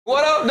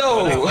What up,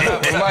 though? What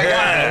up, my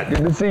God?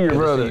 Good to see you,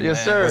 brother.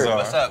 Yes, sir.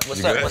 What's up?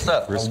 What's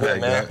up?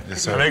 Respect, man.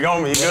 Yes, sir. They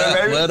gon' be good,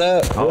 baby? What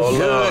up? Oh,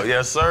 love.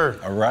 Yes, sir.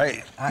 All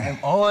right. I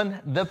am on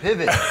the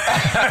pivot.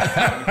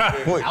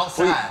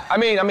 Outside. I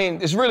mean,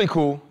 it's really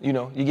cool. You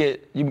know,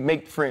 you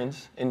make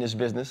friends in this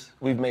business.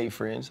 We've made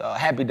friends.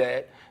 Happy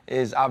Dad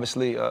is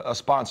obviously a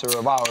sponsor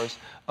of ours.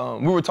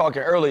 We were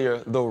talking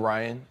earlier, though,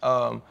 Ryan,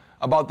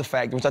 about the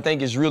fact, which I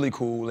think is really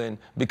cool, and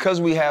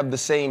because we have the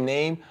same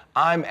name,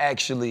 I'm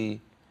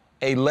actually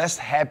a less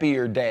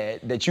happier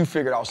dad that you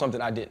figured out something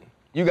I didn't.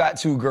 You got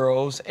 2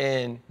 girls,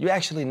 and you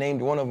actually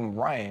named one of them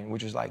Ryan,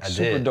 which was like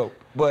super dope.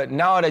 But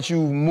now that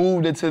you've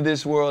moved into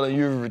this world and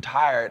you've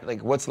retired,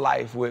 like, what's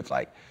life with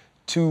like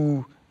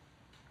 2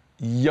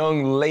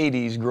 young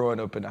ladies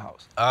growing up in the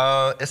house?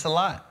 It's a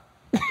lot.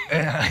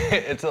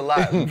 It's a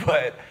lot,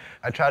 but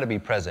I try to be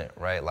present,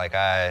 right? Like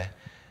I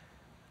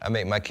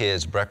make my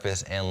kids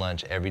breakfast and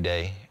lunch every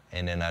day,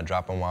 and then I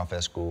drop them off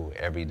at school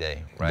every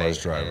day, right?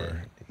 Bus driver. And,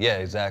 yeah,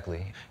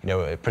 exactly. You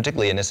know,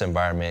 particularly in this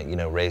environment, you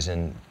know,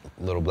 raising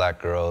little black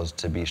girls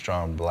to be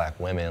strong black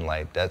women,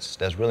 like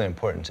that's really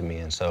important to me.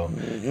 And so,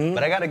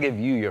 but I gotta give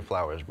you your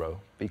flowers, bro,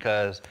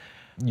 because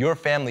your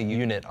family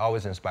unit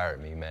always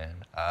inspired me, man.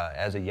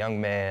 As a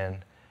young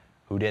man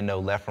who didn't know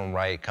left from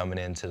right coming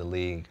into the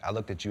league, I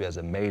looked at you as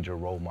a major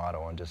role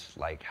model on just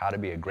like how to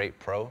be a great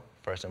pro,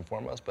 first and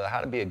foremost, but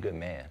how to be a good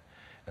man.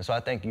 And so I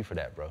thank you for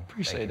that, bro.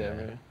 Appreciate that,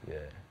 man. Yeah.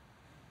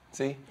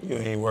 See? You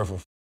ain't worth a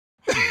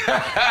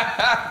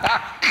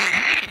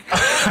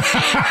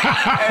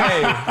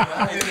Hey.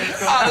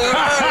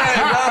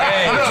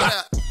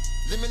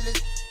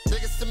 Limitless,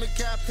 niggas to me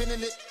got pin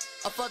in it.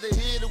 I fought the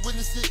head to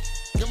witness it.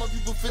 Got my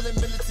people feeling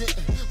militant.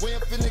 Way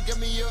I'm feeling got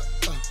me up.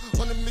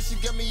 On the mission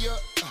got me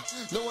up.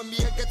 Knowing me,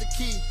 I got the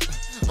key.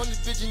 On the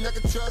vision I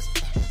can trust.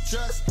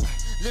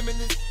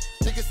 Limitless,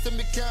 niggas to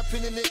me got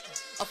pin in it.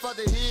 I fought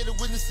the head to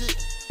witness it.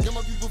 Got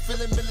my people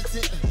feeling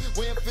militant.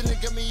 Way I'm feeling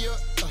got me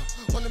up.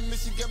 On the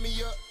mission got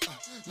me up.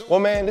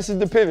 Well, man, this is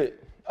the pivot.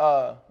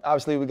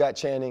 Obviously, we got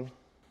Channing,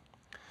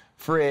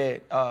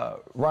 Fred,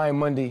 Ryan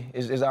Mundy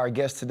is our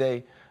guest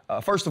today.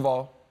 First of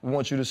all, we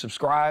want you to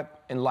subscribe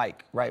and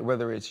like, right?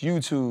 Whether it's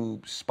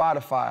YouTube,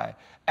 Spotify,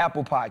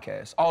 Apple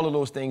Podcasts, all of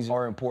those things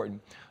are important.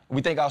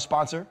 We thank our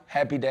sponsor,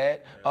 Happy Dad.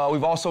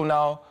 We've also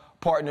now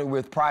partnered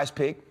with Prize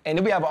Pick, and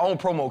then we have our own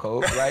promo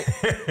code, right?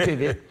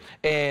 Pivot,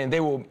 and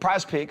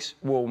Prize Picks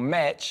will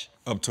match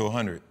Up to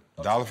 $100.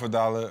 Dollar for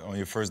dollar on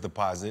your first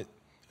deposit.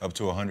 Up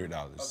to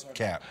 $100,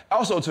 cap.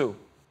 Also, too,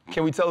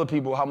 can we tell the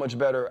people how much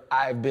better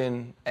I've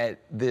been at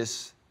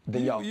this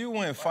than y'all? You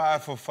went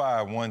 5 for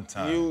 5 one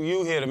time.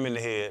 You hit him in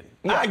the head.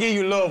 Yeah. I give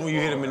you love when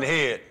you hit him in the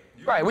head.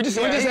 Right, we just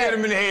hit had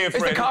him in the head, it's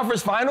Freddie. the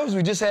conference finals.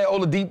 We just had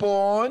Oladipo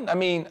on. I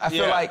mean, I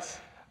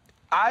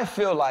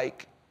feel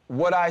like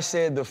what I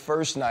said the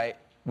first night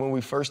when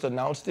we first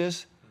announced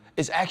this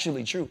is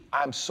actually true.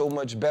 I'm so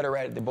much better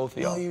at it than both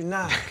of y'all. No, you're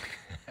not.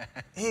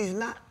 He's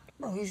not.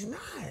 Bro, he's not.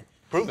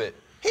 Prove it.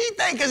 He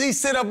think because he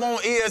sit up on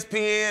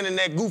ESPN and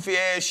that goofy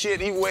ass shit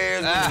he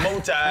wears with his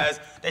bow ties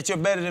that you're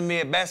better than me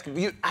at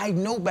basketball. I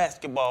know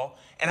basketball,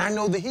 and I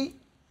know the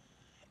Heat,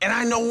 and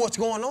I know what's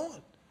going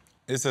on.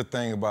 It's a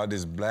thing about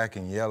this black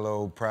and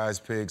yellow Prize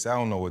Picks. I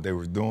don't know what they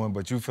were doing,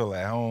 but you feel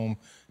at home.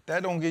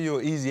 That don't give you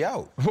an easy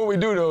out. What we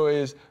do, though,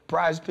 is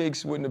Prize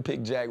Picks wouldn't have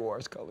picked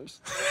Jaguars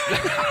colors.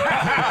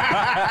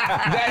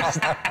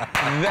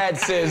 That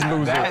says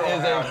loser. That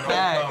is a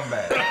fact.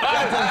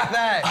 That's a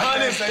fact.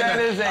 That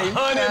is a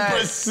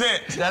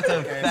 100%. That's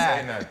a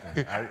fact.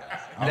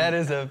 That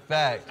is a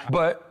fact.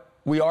 But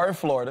we are in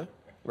Florida,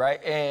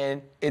 right?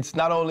 And it's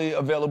not only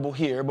available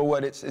here,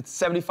 but it's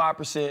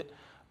 75%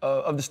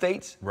 of the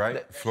states.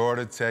 Right,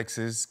 Florida,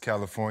 Texas,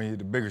 California,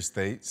 the bigger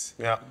states.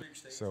 Yeah.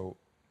 So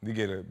you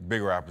get a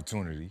bigger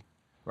opportunity.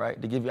 Right,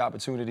 to give you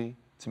opportunity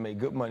to make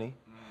good money.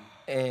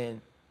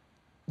 And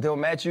they'll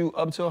match you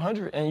up to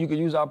 100, and you can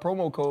use our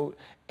promo code.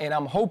 And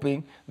I'm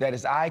hoping that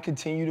as I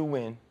continue to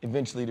win,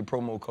 eventually the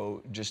promo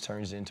code just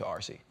turns into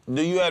RC.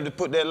 Do you have to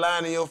put that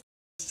line in your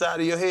side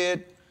of your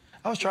head?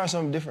 I was trying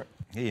something different.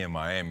 He in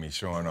Miami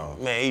showing off.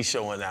 Man, he's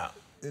showing out.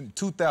 In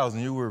 2000,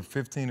 you were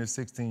 15 or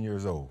 16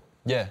 years old.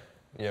 Yeah,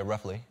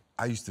 roughly.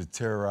 I used to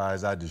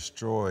terrorize, I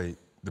destroyed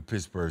the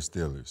Pittsburgh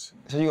Steelers.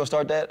 So you gonna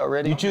start that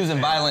already? You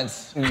choosing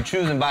violence. You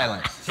choosing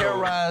violence.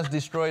 Terrorize,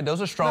 destroy, those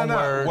are strong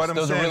words. What I'm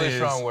those are saying really is,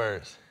 strong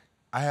words.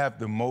 I have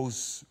the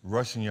most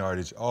rushing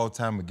yardage all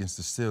time against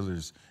the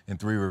Steelers in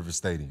Three River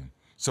Stadium.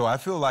 So I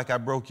feel like I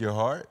broke your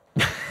heart,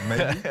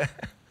 maybe.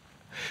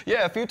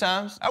 Yeah, a few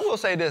times. I will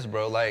say this,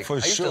 bro. Like, For I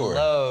used to sure.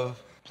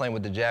 love playing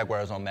with the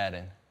Jaguars on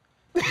Madden.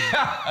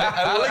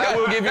 I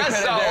will give you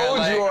That's credit how there. old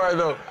Like, you are,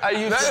 though. I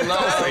used to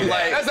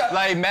love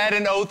like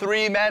Madden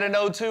 03, Madden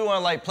 02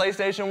 on like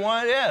PlayStation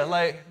 1. Yeah,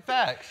 like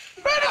Facts.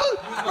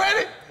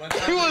 Freddie,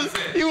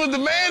 he was the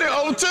man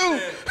in 02.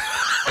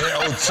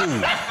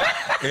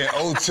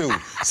 In 02.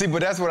 See,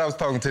 but that's what I was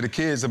talking to the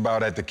kids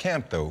about at the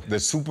camp, though. The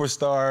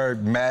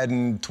superstar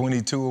Madden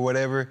 22 or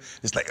whatever.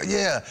 It's like,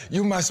 yeah,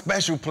 you're my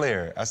special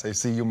player. I say,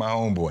 see, you're my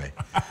homeboy.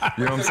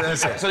 You know what I'm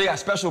saying? So they got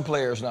special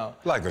players now.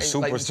 Like a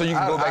superstar. So you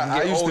can go back and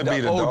get I used to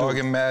be the dog dudes.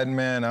 in Madden,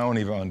 man. I don't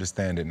even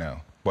understand it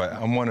now. But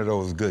I'm one of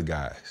those good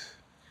guys.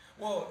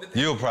 Well,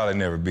 you'll probably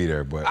never be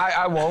there, but...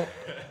 I won't.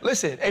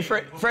 Listen, hey,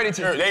 Freddie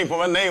T. They ain't put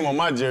my name on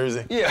my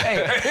jersey. Yeah,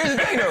 hey, here's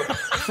the thing, though.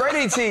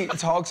 Freddie T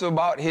talks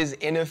about his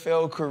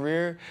NFL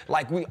career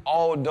like we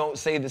all don't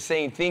say the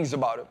same things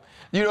about him.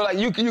 You know, like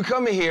you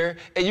come in here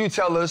and you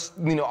tell us,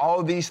 you know,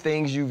 all these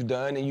things you've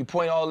done and you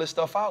point all this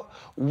stuff out.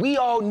 We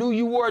all knew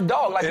you were a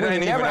dog. Like, we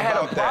never had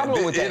a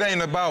problem with that. It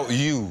ain't about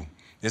you.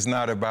 It's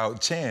not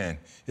about Chan.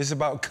 It's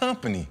about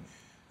company.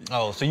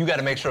 Oh, so you got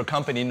to make sure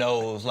company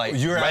knows, like,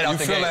 you right out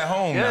the gate. feel at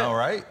home now,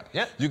 right?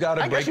 Yeah. You got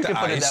to break the ice. I guess you can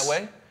put it that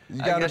way.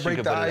 You got to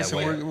break the ice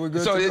and we're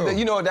good so to go.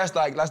 You know, that's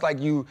like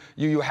you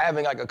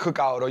having like a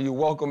cookout or you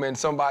welcoming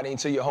somebody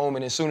into your home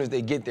and as soon as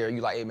they get there, you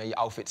like, hey man, your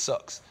outfit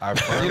sucks.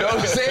 You know what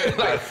I'm saying?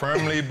 Like, I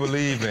firmly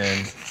believe in,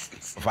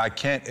 if I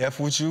can't F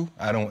with you,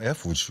 I don't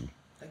F with you.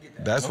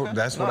 That's what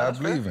I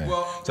believe in.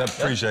 Well, so I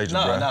appreciate you,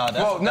 bro.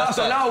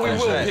 So now we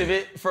will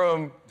pivot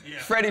from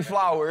Freddie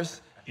Flowers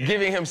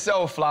giving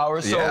himself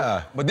flowers.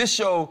 So, but this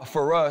show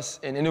for us,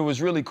 and it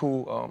was really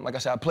cool. Like I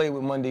said, I played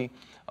with Mundy.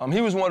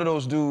 He was one of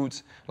those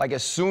dudes, like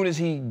as soon as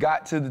he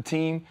got to the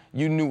team,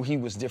 you knew he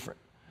was different.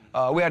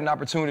 We had an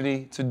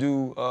opportunity to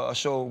do a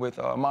show with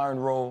Myron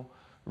Rowe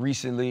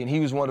recently, and he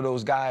was one of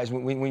those guys,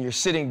 when you're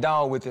sitting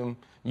down with him,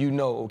 you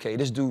know, okay,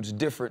 this dude's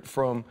different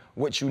from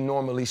what you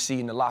normally see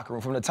in the locker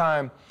room. From the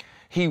time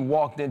he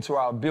walked into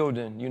our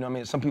building, you know what I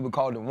mean? Some people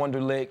called him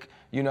Wonderlick,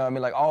 you know what I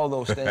mean? Like all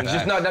those things.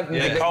 Just not that.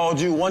 They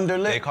called you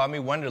Wonderlick? They called me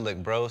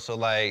Wonderlick, bro. So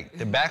like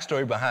the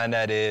backstory behind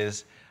that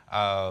is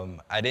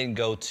I didn't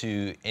go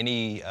to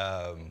any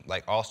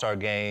like all-star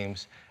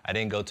games. I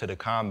didn't go to the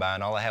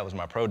combine. All I had was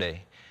my pro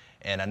day.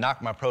 And I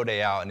knocked my pro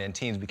day out and then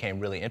teams became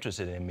really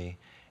interested in me.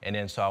 And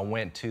then so I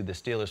went to the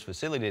Steelers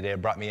facility. They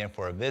brought me in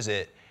for a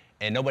visit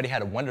and nobody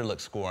had a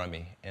Wonderlick score on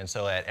me. And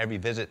so at every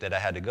visit that I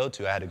had to go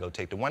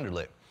take the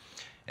Wonderlick.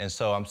 And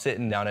so I'm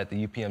sitting down at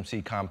the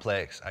UPMC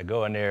complex. I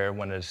go in there,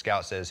 one of the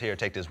scouts says, here,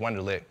 take this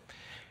Wonderlick.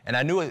 And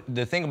I knew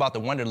the thing about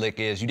the Wonderlick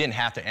is you didn't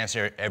have to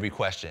answer every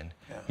question.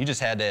 Yeah. You just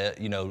had to,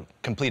 you know,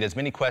 complete as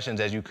many questions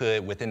as you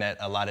could within that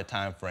allotted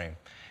time frame.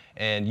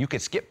 And you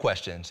could skip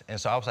questions. And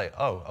so I was like,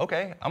 oh,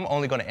 okay, I'm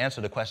only gonna answer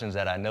the questions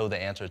that I know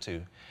the answer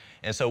to.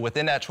 And so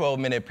within that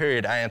 12-minute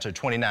period, I answered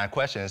 29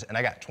 questions and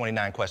I got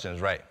 29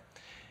 questions right.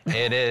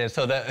 And then,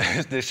 so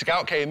the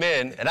scout came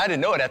in, and I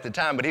didn't know it at the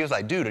time, but he was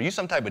like, dude, are you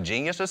some type of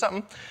genius or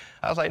something?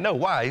 I was like, no,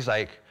 why? He's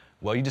like,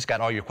 well, you just got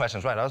all your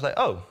questions right. I was like,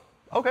 oh,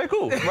 okay,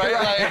 cool, right?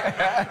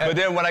 Like, but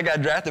then when I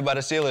got drafted by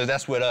the Steelers,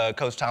 that's what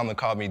Coach Tomlin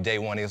called me day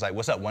one. He was like,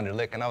 what's up,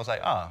 Wonderlick? And I was like,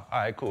 oh, all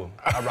right, cool.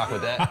 I'll rock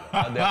with that.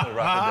 I'll definitely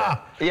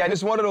rock with that. Yeah,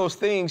 it's one of those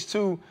things,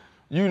 too,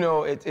 you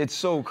know, it's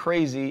so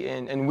crazy,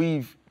 and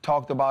we've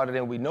talked about it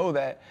and we know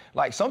that,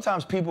 like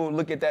sometimes people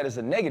look at that as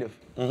a negative,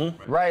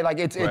 right? Like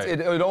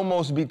it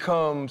almost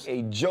becomes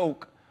a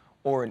joke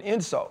or an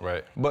insult.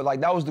 Right. But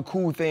like that was the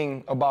cool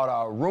thing about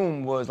our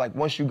room was like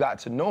once you got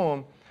to know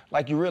him,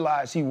 like you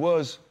realize he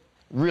was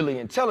really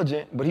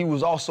intelligent, but he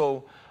was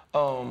also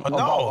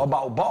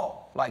about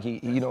ball. Like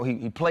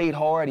he played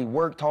hard, he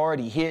worked hard,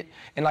 he hit,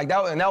 and like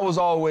that was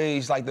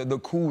always like the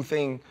cool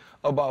thing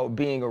about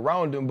being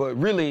around him. But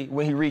really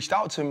when he reached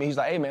out to me, he's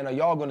like, hey man, are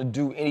y'all gonna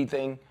do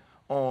anything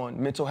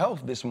on mental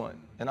health this month?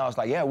 And I was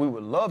like, yeah, we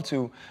would love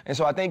to. And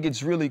so I think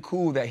it's really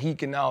cool that he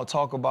can now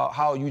talk about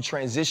how you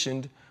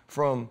transitioned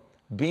from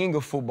being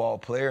a football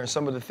player and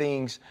some of the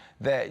things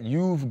that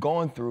you've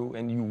gone through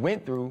and you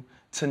went through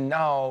to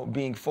now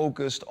being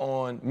focused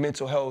on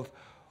mental health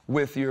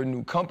with your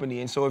new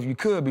company. And so if you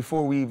could,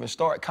 before we even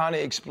start, kind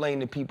of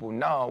explain to people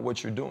now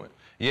what you're doing.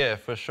 Yeah,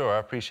 for sure. I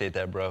appreciate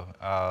that, bro.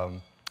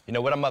 You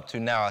know, what I'm up to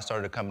now, I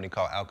started a company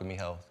called Alkeme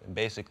Health. And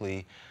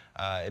basically,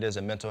 it is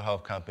a mental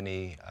health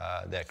company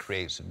that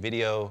creates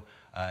video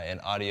and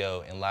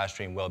audio and live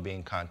stream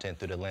well-being content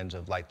through the lens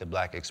of like the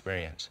Black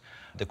experience.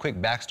 The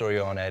quick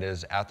backstory on that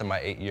is after my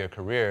 8-year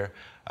career,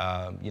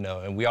 you know,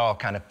 and we all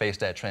kind of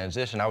faced that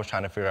transition, I was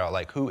trying to figure out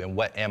like who and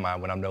what am I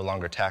when I'm no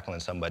longer tackling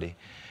somebody.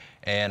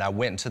 And I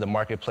went into the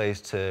marketplace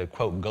to,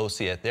 quote, go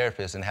see a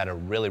therapist and had a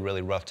really,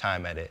 really rough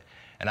time at it.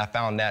 And I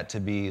found that to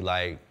be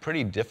like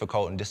pretty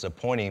difficult and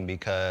disappointing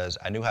because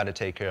I knew how to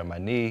take care of my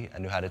knee, I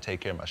knew how to take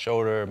care of my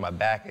shoulder, my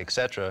back,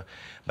 etc.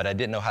 But I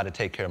didn't know how to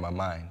take care of my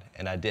mind.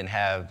 And I didn't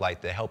have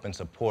like the help and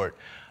support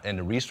and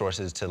the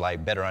resources to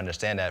like better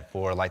understand that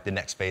for like the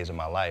next phase of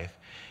my life.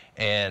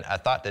 And I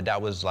thought that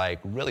that was like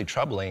really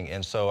troubling.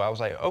 And so I was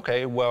like,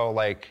 okay, well,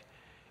 like,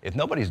 if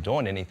nobody's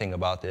doing anything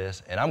about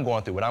this and I'm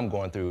going through what I'm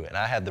going through and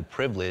I have the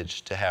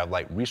privilege to have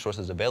like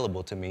resources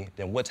available to me,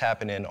 then what's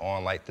happening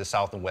on like the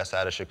south and west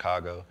side of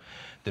Chicago,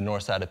 the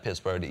north side of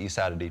Pittsburgh, the east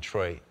side of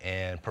Detroit?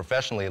 And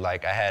professionally,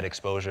 like I had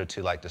exposure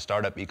to like the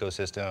startup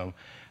ecosystem,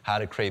 how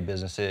to create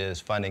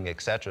businesses, funding,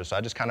 et cetera. So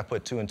I just kind of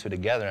put two and two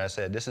together and I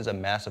said, this is a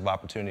massive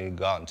opportunity to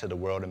go out into the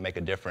world and make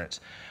a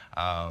difference.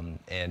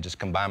 And just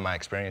combine my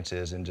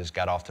experiences and just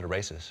got off to the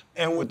races.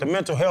 And with the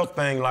mental health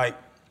thing, like,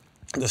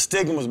 the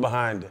stigmas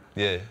behind it.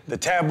 Yeah. The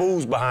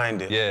taboos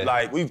behind it. Yeah.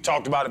 Like, we've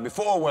talked about it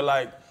before where,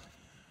 like,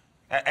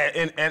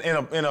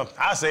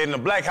 I say in a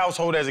black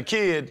household as a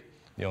kid,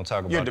 you don't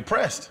talk about you're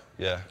depressed.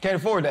 Yeah. Can't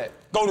afford that.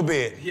 Go to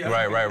bed. Yeah.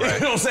 Right. You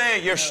know what I'm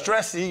saying? You're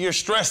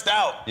stressed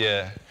out.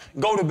 Yeah.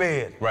 Go to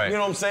bed. Right. You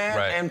know what I'm saying?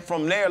 Right. And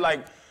from there,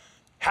 like,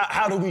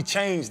 how do we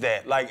change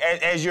that? Like,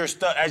 as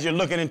you're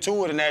looking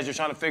into it and as you're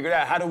trying to figure it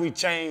out, how do we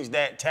change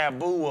that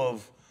taboo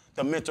of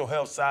the mental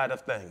health side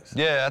of things?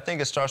 Yeah, I think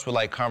it starts with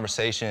like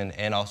conversation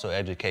and also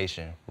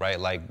education, right?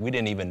 Like we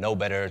didn't even know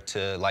better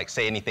to like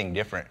say anything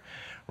different,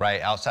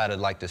 right? Outside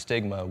of like the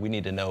stigma, we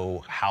need to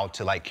know how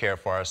to like care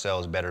for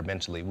ourselves better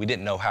mentally. We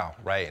didn't know how,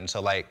 right? And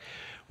so like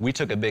we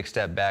took a big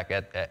step back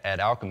at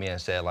Alkeme and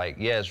said like,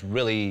 yeah, it's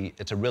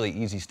a really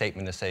easy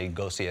statement to say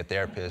go see a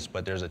therapist,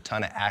 but there's a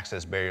ton of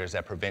access barriers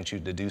that prevent you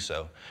to do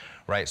so,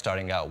 right?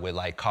 Starting out with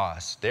like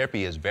costs.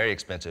 Therapy is very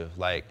expensive.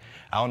 Like,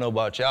 I don't know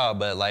about y'all,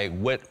 but like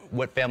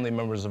what family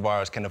members of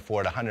ours can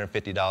afford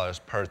 $150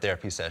 per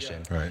therapy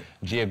session? Yeah. Right.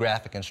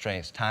 Geographic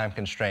constraints, time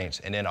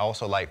constraints, and then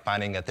also like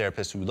finding a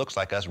therapist who looks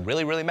like us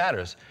really, really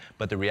matters.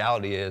 But the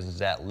reality is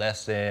that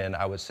less than,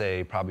 I would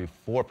say, probably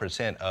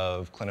 4%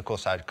 of clinical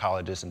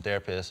psychologists and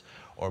therapists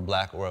are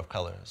black or of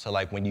color. So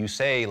like when you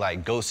say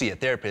like go see a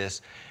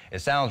therapist, it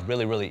sounds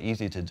really, really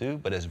easy to do,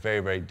 but it's very,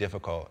 very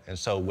difficult. And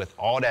so with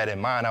all that in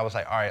mind, I was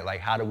like, all right, like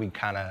how do we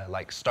kind of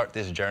like start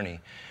this journey?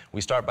 We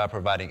start by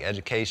providing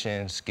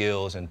education,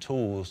 skills, and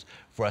tools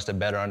for us to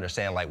better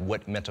understand like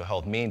what mental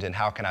health means and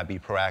how can I be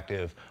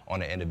proactive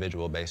on an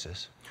individual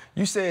basis.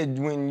 You said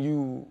when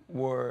you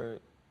were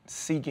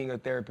seeking a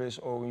therapist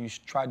or when you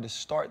tried to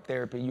start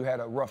therapy, you had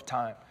a rough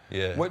time.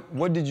 Yeah.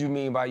 What did you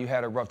mean by you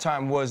had a rough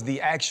time? Was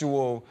the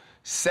actual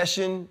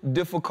session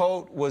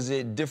difficult? Was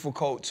it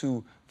difficult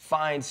to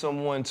find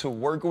someone to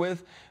work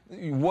with?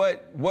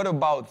 What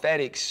about that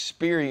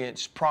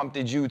experience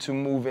prompted you to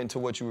move into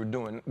what you're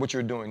doing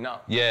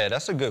now? Yeah,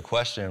 that's a good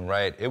question,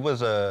 right? It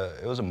was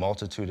a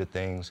multitude of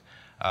things.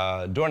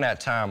 During that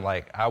time,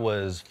 like I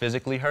was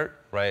physically hurt,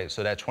 right?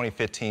 So that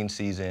 2015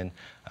 season,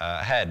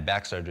 I had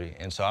back surgery,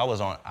 and so I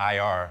was on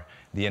IR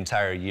the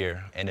entire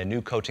year. And the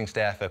new coaching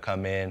staff had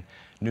come in,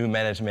 new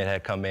management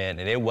had come in,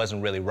 and it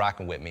wasn't really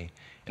rocking with me.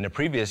 In the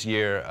previous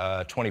year,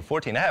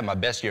 2014, I had my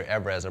best year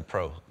ever as a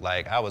pro.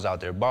 Like, I was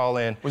out there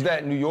balling. Was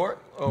that in New York?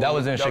 That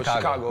was in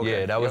Chicago. Okay.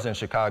 Yeah, that was in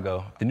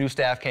Chicago. The new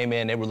staff came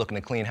in, they were looking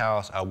to clean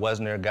house. I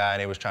wasn't their guy,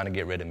 and they was trying to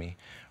get rid of me,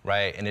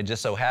 right? And it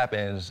just so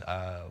happens,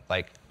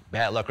 like,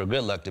 bad luck or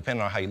good luck,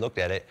 depending on how you looked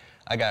at it,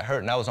 I got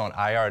hurt, and I was on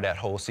IR that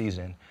whole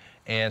season.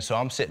 And so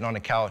I'm sitting on the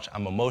couch,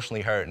 I'm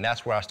emotionally hurt, and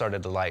that's where I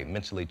started to, like,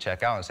 mentally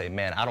check out and say,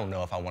 man, I don't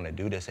know if I want to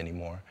do this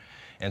anymore.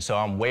 And so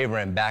I'm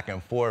wavering back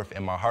and forth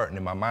in my heart and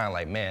in my mind,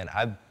 like, man,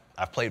 I've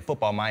played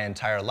football my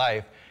entire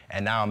life,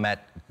 and now I'm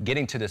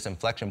getting to this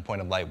inflection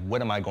point of like,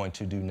 what am I going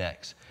to do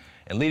next?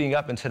 And leading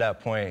up into that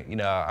point, you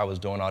know, I was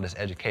doing all this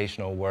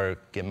educational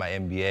work, getting my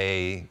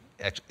MBA,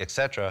 et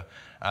cetera,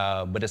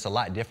 but it's a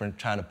lot different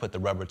trying to put the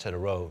rubber to the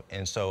road.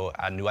 And so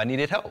I knew I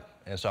needed help.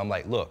 And so I'm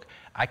like, look,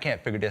 I can't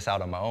figure this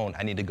out on my own.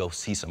 I need to go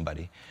see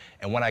somebody.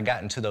 And when I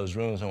got into those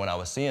rooms and when I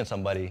was seeing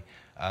somebody,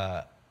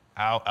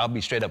 I'll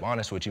be straight up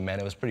honest with you, man,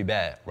 it was pretty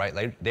bad, right?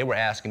 Like, they were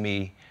asking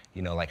me,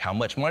 you know, like, how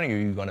much money are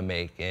you gonna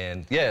make?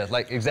 And yeah,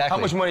 like, exactly.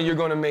 How much money you're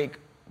gonna make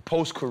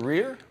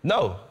post-career?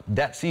 No,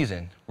 that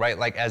season, right?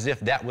 Like, as if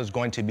that was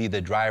going to be the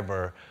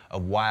driver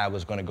of why I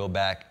was gonna go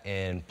back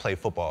and play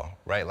football,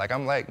 right? Like,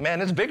 I'm like,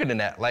 man, it's bigger than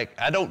that. Like,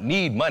 I don't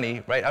need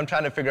money, right? I'm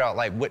trying to figure out,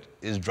 like, what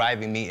is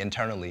driving me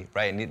internally,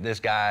 right? And this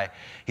guy,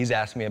 he's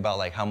asking me about,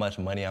 like, how much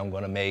money I'm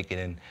gonna make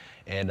and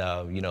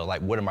you know,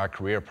 like, what are my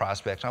career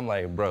prospects? I'm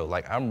like, bro,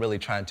 like, I'm really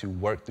trying to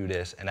work through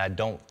this, and I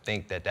don't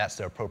think that that's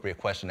the appropriate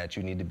question that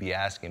you need to be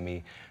asking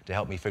me to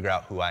help me figure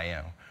out who I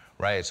am,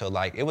 right? So,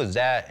 like, it was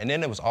that, and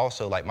then it was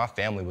also, like, my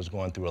family was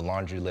going through a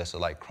laundry list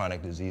of, like,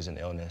 chronic disease and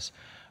illness.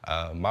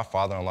 My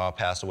father-in-law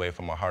passed away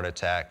from a heart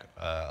attack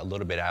a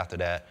little bit after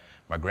that.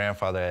 My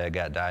grandfather had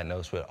got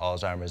diagnosed with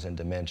Alzheimer's and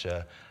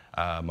dementia.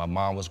 My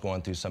mom was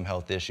going through some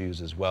health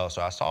issues as well,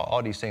 so I saw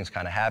all these things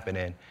kind of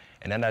happening.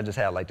 And then I just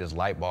had like this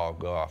light bulb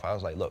go off. I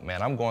was like, look,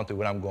 man, I'm going through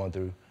what I'm going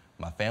through.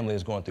 My family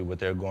is going through what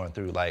they're going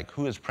through. Like,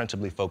 who is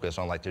principally focused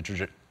on like the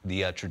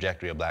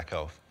trajectory of black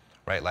health,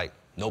 right? Like,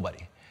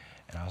 nobody.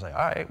 And I was like,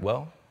 all right,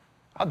 well,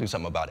 I'll do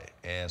something about it.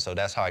 And so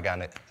that's how I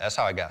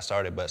got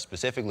started. But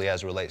specifically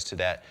as it relates to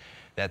that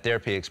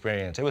therapy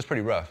experience, it was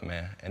pretty rough,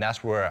 man. And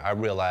that's where I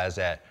realized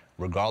that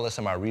regardless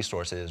of my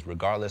resources,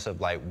 regardless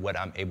of like what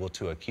I'm able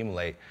to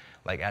accumulate,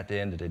 like at the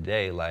end of the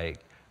day, like,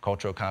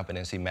 cultural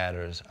competency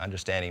matters,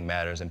 understanding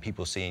matters, and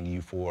people seeing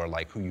you for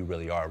like who you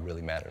really are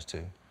really matters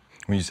too.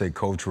 when you say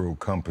cultural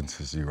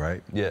competency,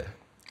 right? Yeah.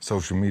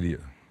 Social media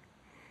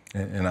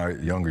in our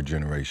younger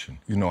generation.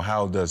 You know,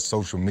 how does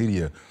social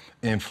media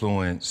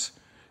influence,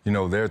 you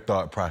know, their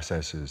thought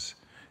processes,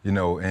 you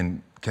know,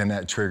 and can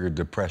that trigger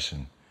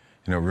depression,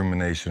 you know,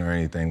 rumination or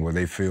anything where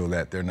they feel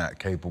that they're not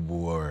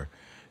capable or,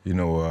 you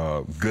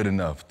know, good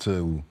enough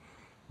to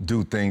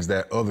do things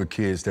that other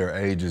kids their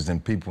ages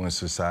and people in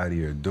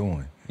society are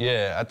doing?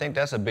 Yeah, I think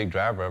that's a big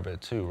driver of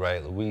it too,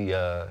 right?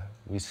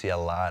 We see a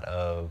lot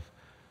of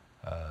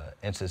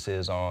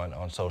instances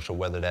on social,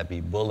 whether that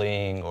be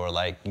bullying or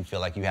like you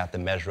feel like you have to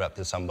measure up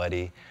to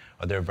somebody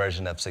or their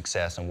version of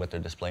success and what they're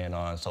displaying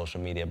on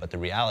social media. But the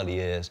reality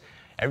is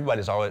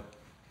everybody's always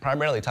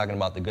primarily talking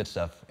about the good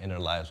stuff in their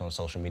lives on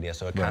social media.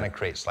 So it kind of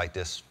creates like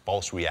this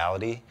false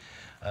reality,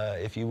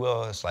 if you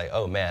will. It's like,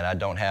 oh man, I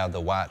don't have the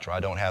watch, or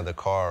I don't have the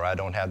car, or I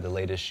don't have the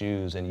latest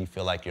shoes, and you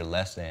feel like you're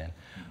less than.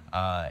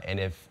 And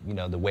if, you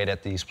know, the way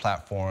that these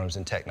platforms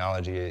and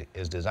technology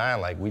is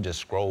designed, like we just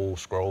scroll,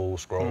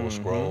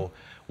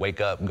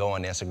 wake up, go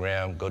on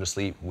Instagram, go to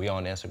sleep, we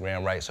on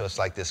Instagram, right? So it's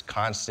like this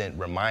constant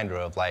reminder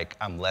of like,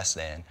 I'm less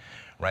than,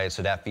 right?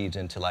 So that feeds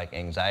into like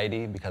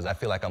anxiety because I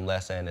feel like I'm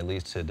less than. It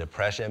leads to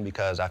depression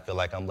because I feel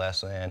like I'm less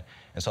than.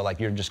 And so like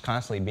you're just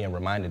constantly being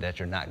reminded that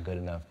you're not good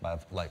enough by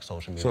like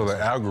social media. So the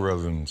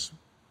algorithms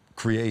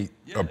create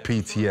a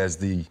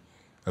PTSD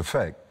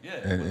effect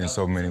in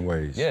so many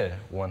ways. Yeah,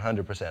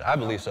 100%. I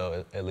believe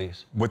so, at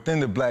least.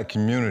 Within the Black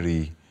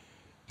community,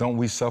 don't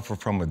we suffer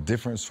from a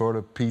different sort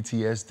of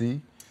PTSD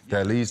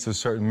that leads to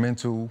certain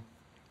mental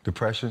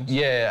depressions?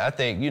 Yeah, I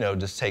think, you know,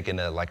 just taking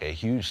a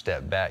huge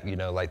step back, you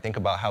know, like think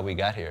about how we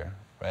got here,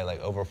 right? Like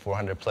over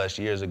 400 plus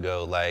years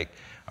ago, like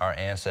our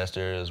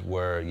ancestors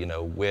were, you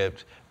know,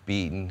 whipped,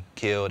 beaten,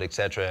 killed,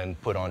 etc., and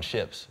put on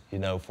ships, you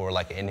know, for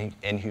like an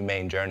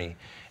inhumane journey.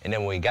 And then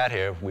when we got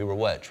here, we were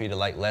what? Treated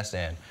like less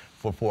than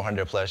for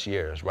 400 plus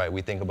years, right?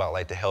 We think about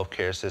like the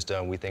healthcare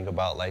system, we think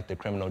about like the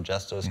criminal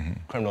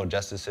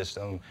justice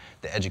system,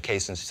 the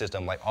education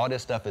system, like all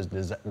this stuff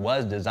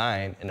was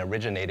designed and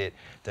originated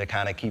to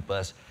kind of keep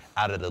us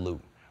out of the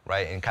loop,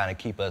 right? And kind of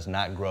keep us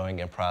not growing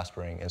and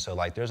prospering. And so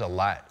like there's a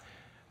lot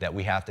that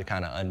we have to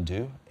kind of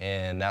undo.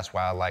 And that's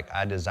why like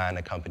I designed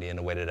the company in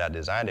the way that I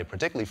designed it,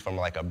 particularly from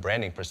like a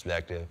branding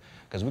perspective,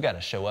 because we got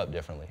to show up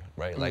differently,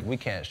 right? Like we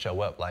can't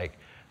show up like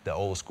the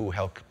old school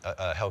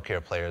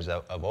healthcare players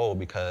of old,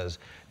 because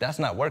that's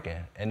not working.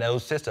 And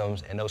those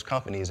systems and those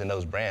companies and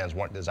those brands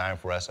weren't designed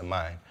for us in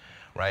mind,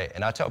 right?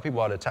 And I tell people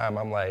all the time,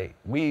 I'm like,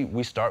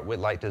 we start with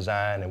like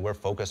design and we're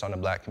focused on the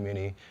Black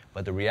community,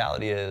 but the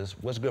reality is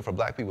what's good for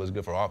Black people is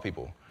good for all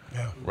people,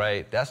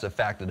 right? That's the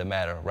fact of the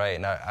matter, right?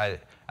 And I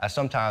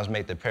sometimes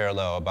make the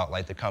parallel about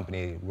like the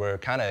company, we're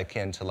kind of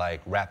akin to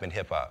like rap and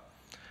hip hop.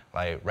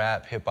 Like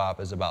rap, hip hop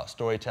is about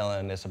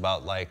storytelling, it's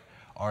about like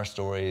our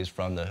stories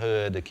from the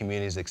hood, the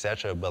communities,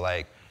 etc. But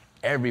like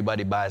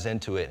everybody buys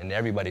into it and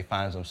everybody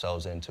finds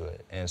themselves into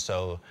it. And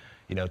so,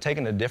 you know,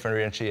 taking a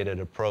differentiated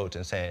approach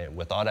and saying,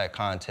 with all that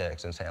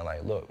context and saying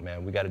like, look,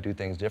 man, we got to do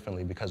things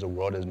differently because the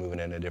world is moving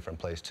in a different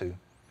place too.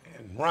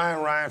 And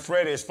Ryan,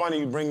 Freddie, it's funny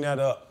you bring that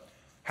up.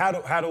 How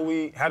do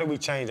we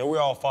change it? We're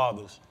all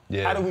fathers.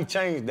 Yeah. How do we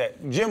change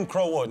that? Jim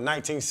Crow, what,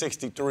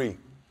 1963?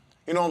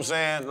 You know what I'm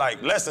saying?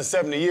 Like less than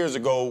 70 years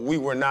ago, we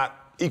were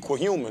not equal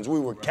humans.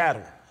 We were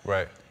cattle.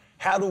 Right.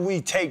 How do we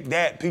take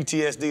that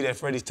PTSD that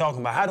Freddie's talking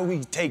about? How do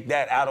we take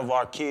that out of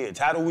our kids?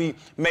 How do we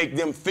make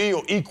them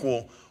feel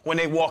equal when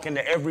they walk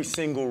into every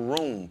single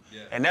room?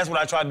 Yeah. And that's what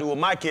I try to do with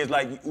my kids.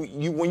 Like,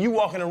 when you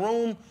walk in a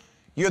room,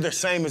 you're the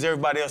same as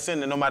everybody else in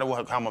there, no matter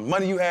how much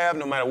money you have,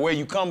 no matter where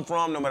you come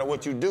from, no matter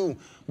what you do.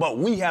 But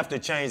we have to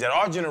change that.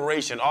 Our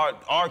generation,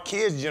 our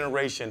kids'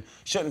 generation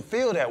shouldn't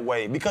feel that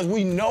way because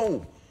we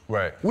know.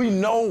 Right. We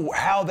know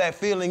how that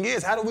feeling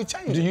is. How do we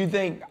change it? Do you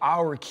think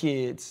our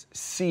kids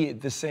see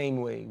it the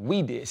same way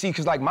we did? See,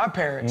 because like my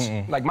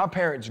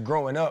parents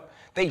growing up,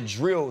 they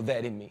drilled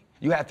that in me.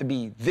 You have to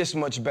be this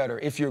much better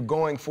if you're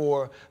going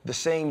for the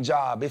same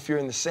job, if you're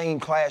in the same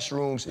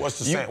classrooms. What's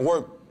the same?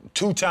 Work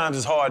 2 times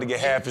as hard to get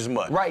half as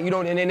much. Right, you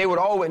know, and then they would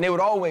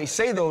always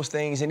say those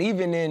things, and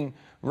even in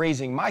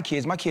raising my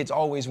kids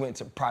always went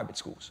to private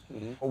schools.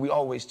 We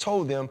always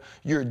told them,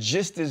 you're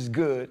just as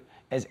good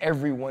as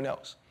everyone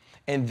else.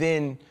 And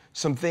then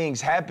some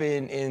things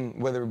happen in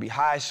whether it be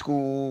high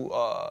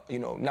school, you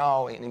know,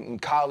 now in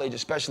college,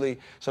 especially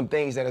some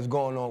things that is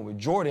going on with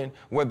Jordan,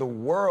 where the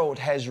world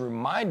has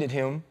reminded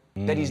him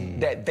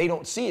that they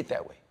don't see it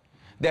that way.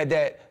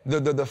 That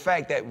the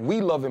fact that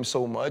we love him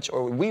so much,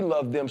 or we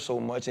love them so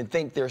much and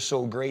think they're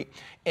so great.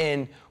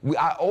 And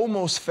I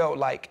almost felt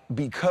like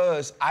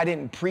because I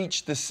didn't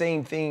preach the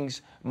same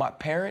things my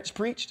parents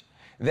preached,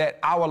 that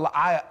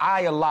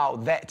I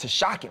allowed that to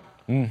shock him.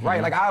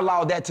 Right, like I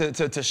allowed that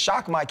to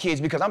shock my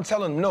kids because I'm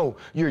telling them, no,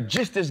 you're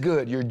just as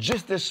good, you're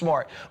just as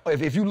smart.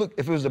 If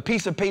it was a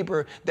piece of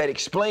paper that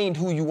explained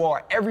who you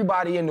are,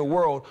 everybody in the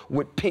world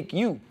would pick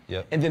you.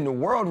 Yep. And then the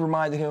world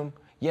reminded him,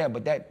 yeah,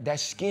 but that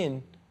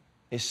skin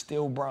is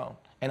still brown,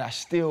 and I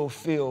still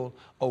feel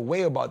a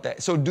way about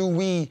that. So do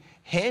we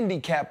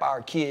handicap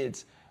our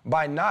kids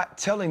by not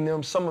telling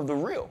them some of the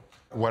real?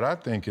 What I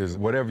think is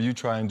whatever you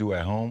try and do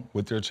at home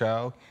with your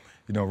child,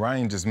 you know,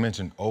 Ryan just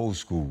mentioned old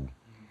school.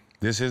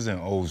 This isn't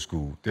old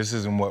school. This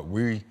isn't what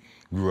we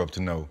grew up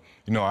to know.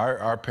 You know,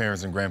 our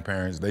parents and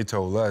grandparents, they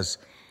told us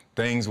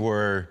things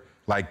were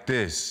like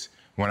this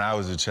when I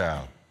was a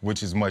child,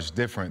 which is much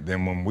different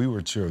than when we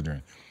were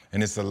children.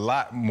 And it's a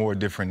lot more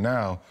different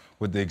now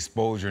with the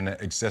exposure and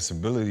the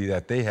accessibility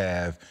that they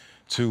have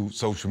to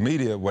social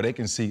media, where they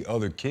can see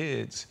other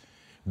kids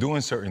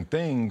doing certain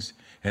things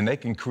and they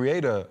can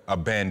create a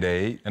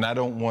Band-Aid. And I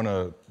don't want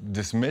to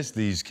dismiss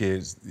these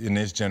kids in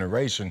this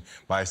generation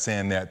by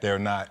saying that they're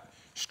not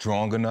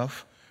strong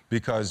enough,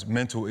 because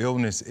mental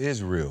illness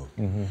is real.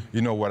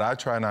 You know, what I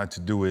try not to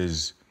do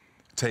is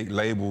take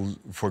labels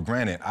for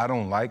granted. I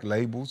don't like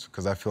labels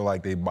because I feel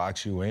like they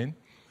box you in,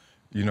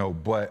 you know,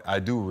 but I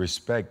do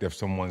respect if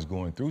someone's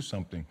going through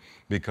something,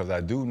 because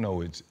I do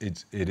know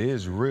it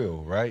is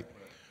real, right?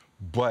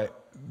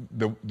 But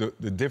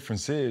the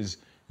difference is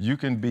you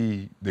can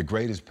be the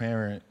greatest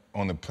parent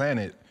on the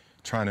planet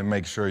trying to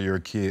make sure your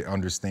kid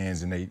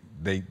understands and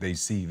they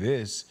see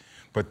this,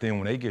 but then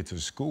when they get to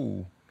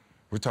school,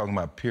 we're talking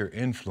about peer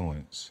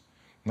influence.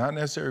 Not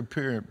necessarily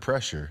peer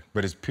pressure,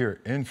 but it's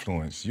peer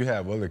influence. You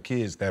have other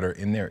kids that are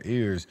in their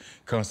ears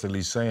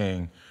constantly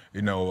saying,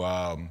 you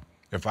know,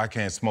 if I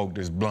can't smoke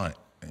this blunt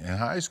in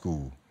high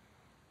school,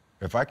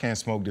 if I can't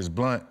smoke this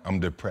blunt, I'm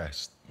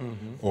depressed,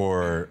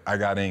 or I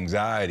got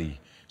anxiety.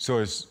 So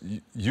it's,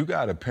 you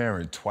got to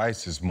parent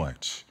twice as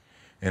much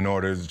in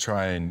order to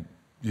try and,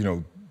 you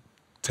know,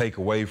 take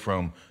away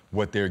from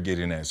what they're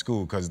getting at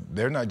school, because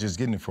they're not just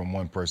getting it from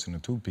one person or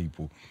two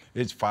people.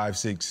 It's 5,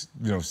 6,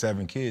 you know,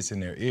 7 kids in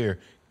their ear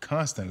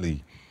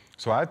constantly.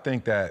 So I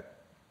think that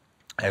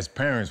as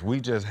parents, we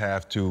just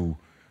have to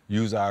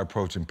use our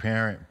approach and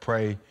parent,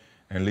 pray,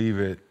 and leave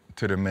it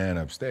to the man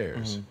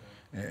upstairs,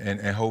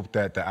 and hope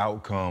that the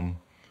outcome,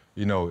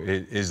 you know,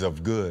 is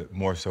of good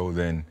more so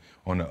than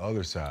on the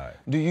other side.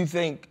 Do you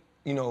think,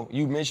 you know,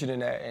 you mentioned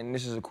in that, and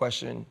this is a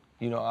question,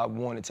 you know, I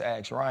wanted to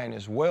ask Ryan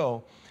as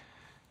well.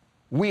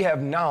 We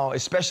have now,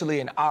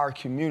 especially in our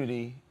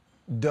community,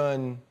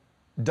 done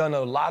a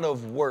lot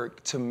of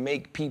work to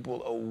make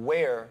people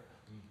aware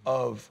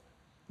of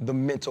the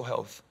mental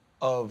health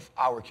of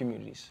our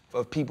communities,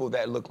 of people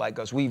that look like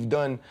us. We've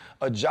done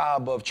a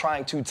job of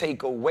trying to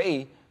take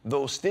away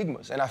those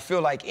stigmas. And I feel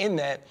like in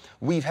that,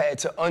 we've had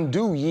to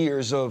undo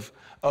years of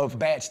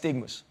bad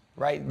stigmas,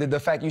 right? The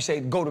fact you say,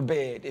 go to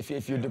bed if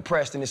you're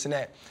depressed and this and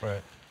that.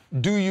 Right.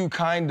 Do you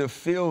kind of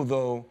feel,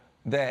 though,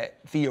 that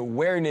the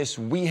awareness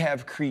we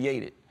have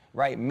created,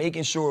 right,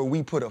 making sure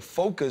we put a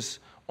focus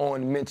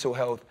on mental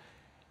health,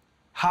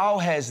 how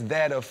has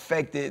that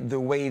affected the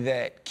way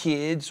that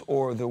kids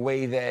or the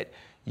way that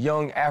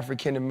young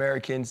African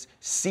Americans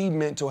see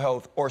mental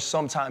health, or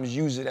sometimes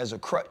use it as a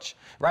crutch,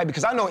 right?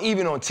 Because I know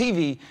even on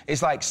TV,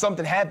 it's like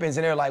something happens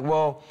and they're like,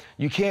 well,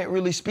 you can't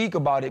really speak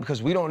about it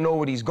because we don't know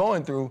what he's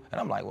going through.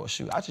 And I'm like, well,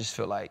 shoot, I just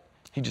feel like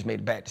he just made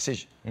a bad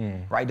decision,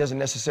 right? Doesn't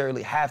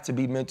necessarily have to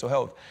be mental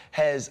health.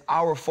 Has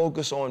our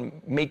focus on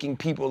making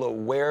people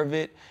aware of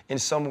it in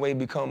some way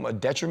become a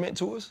detriment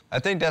to us? I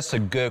think that's a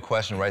good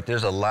question, right?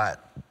 There's a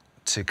lot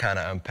to kind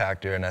of unpack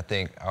there, and I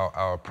think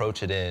I'll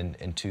approach it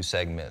in 2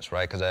 segments,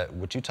 right? Because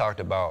what you talked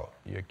about,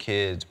 your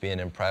kids being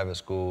in private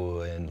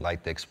school and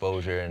like the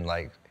exposure, and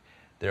like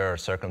there are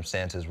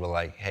circumstances where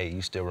like, hey,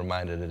 you still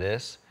reminded of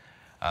this?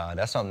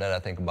 That's something that I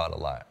think about a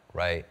lot,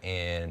 right?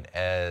 And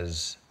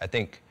as I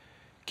think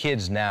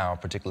kids now,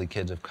 particularly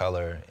kids of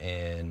color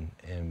and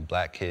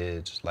black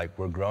kids, like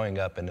we're growing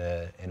up in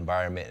an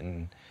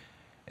environment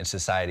in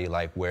society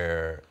like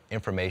where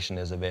information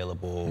is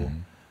available,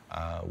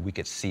 we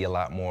could see a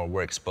lot more,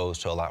 we're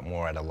exposed to a lot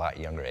more at a lot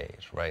younger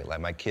age, right?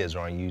 Like my kids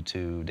are on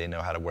YouTube, they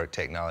know how to work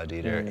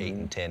technology, they're 8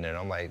 and 10, and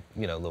I'm like,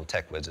 you know, little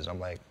tech wizards. I'm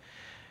like,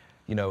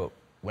 you know,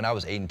 when I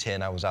was 8 and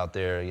 10, I was out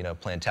there, you know,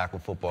 playing tackle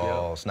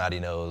football, snotty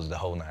nose, the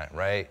whole nine,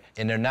 right?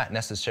 And they're not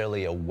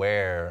necessarily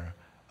aware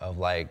of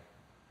like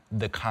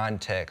the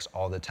context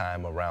all the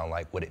time around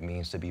like what it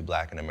means to be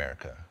black in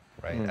America,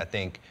 right? I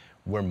think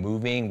we're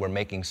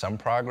making some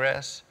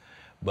progress,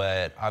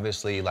 but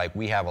obviously like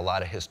we have a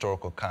lot of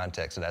historical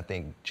context that I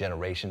think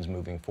generations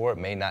moving forward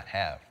may not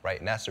have, right?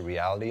 And that's the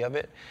reality of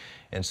it.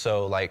 And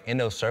so like in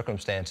those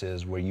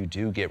circumstances where you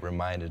do get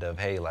reminded of,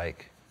 hey,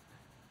 like,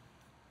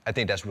 I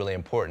think that's really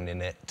important,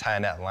 and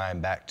tying that line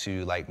back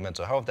to like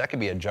mental health, that could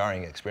be a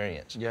jarring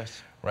experience.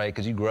 Yes. Right,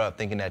 because you grow up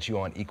thinking that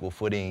you're on equal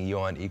footing,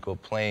 you're on equal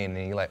plane,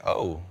 and you're like,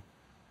 oh,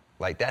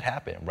 like that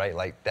happened, right?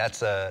 Like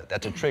that's a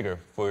trigger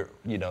for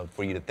you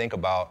to think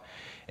about,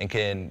 and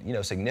can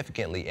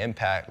significantly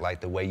impact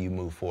like the way you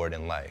move forward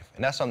in life.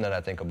 And that's something that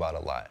I think about a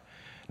lot.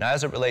 Now,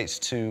 as it relates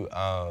to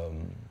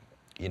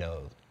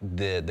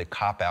the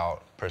cop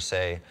out per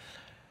se,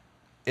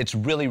 it's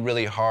really,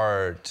 really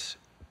hard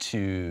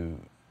to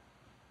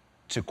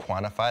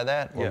quantify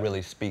that or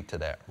really speak to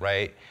that,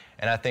 right?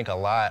 And I think a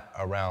lot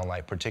around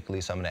like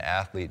particularly some of the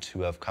athletes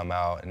who have come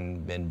out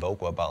and been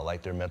vocal about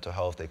like their mental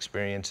health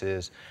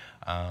experiences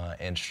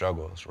and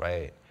struggles,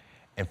 right?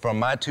 And from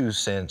my 2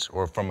 cents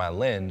or from my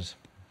lens,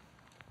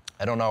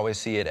 I don't always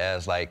see it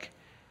as like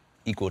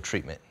equal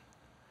treatment,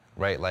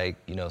 right? Like,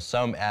 you know,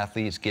 some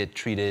athletes get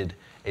treated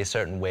a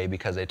certain way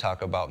because they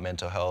talk about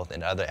mental health,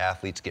 and other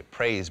athletes get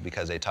praised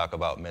because they talk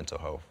about mental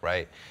health,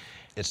 right?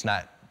 It's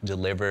not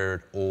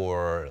delivered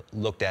or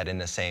looked at in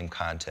the same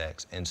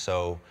context. And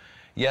so,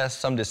 yes,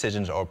 some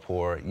decisions are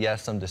poor,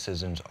 yes, some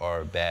decisions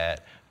are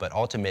bad, but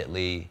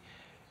ultimately,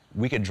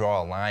 we could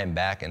draw a line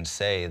back and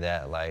say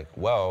that, like,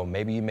 well,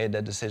 maybe you made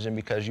that decision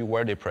because you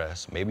were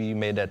depressed. Maybe you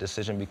made that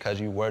decision because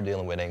you were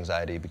dealing with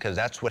anxiety, because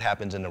that's what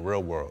happens in the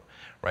real world,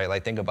 right?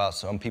 Like, think about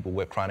some people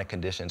with chronic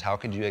conditions. How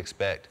could you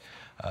expect,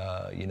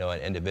 you know, an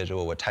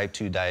individual with type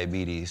 2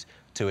 diabetes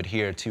to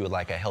adhere to,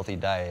 like, a healthy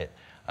diet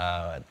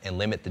and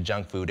limit the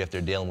junk food if they're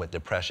dealing with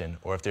depression,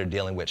 or if they're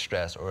dealing with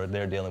stress, or if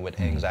they're dealing with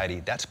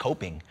anxiety? That's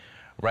coping.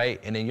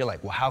 Right? And then you're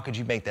like, well, how could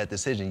you make that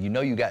decision? You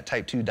know you got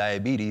type 2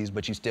 diabetes,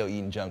 but you're still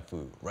eating junk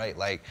food, right?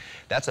 Like,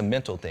 that's a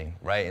mental thing,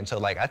 right? And so,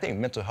 like, I think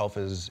mental health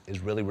is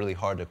really, really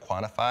hard to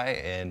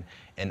quantify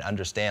and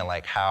understand,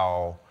 like,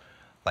 how,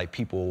 like,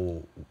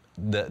 people,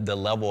 the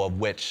level of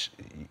which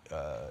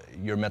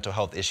your mental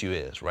health issue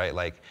is, right?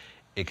 Like,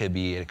 it could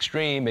be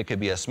extreme, it could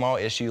be a small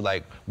issue.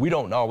 Like, we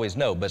don't always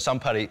know, but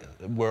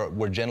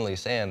we're generally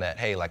saying that,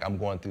 hey, like, I'm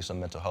going through some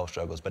mental health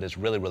struggles, but it's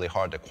really, really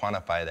hard to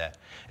quantify that.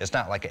 It's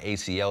not like an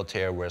ACL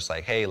tear where it's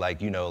like, hey,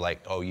 like, you know, like,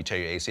 oh, you tear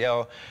your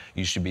ACL,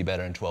 you should be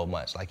better in 12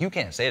 months. Like, you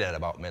can't say that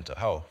about mental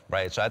health,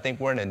 right? So I think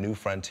we're in a new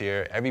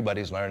frontier.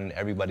 Everybody's learning,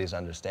 everybody's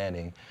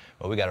understanding,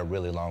 but we got a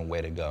really long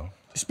way to go.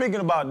 Speaking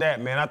about that,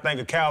 man, I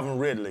think of Calvin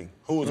Ridley,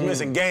 who was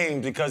missing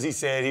games because he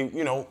said he,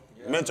 you know,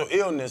 mental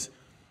illness.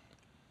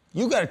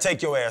 You gotta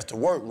take your ass to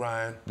work,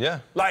 Ryan. Yeah.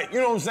 Like, you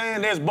know what I'm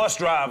saying? There's bus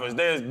drivers,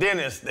 there's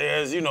dentists,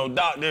 there's, you know,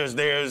 doctors,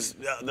 there's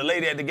the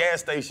lady at the gas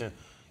station.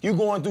 You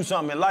going through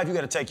something in life, you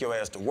gotta take your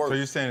ass to work. So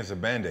you're saying it's a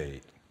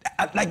Band-Aid?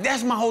 Like,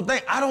 that's my whole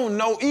thing. I don't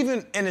know,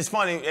 even, and it's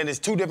funny, and it's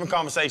two different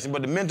conversations,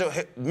 but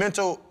the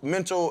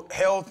mental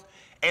health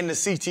and the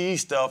CTE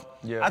stuff,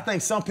 I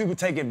think some people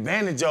take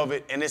advantage of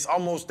it, and it's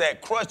almost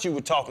that crutch you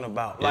were talking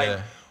about.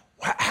 Like,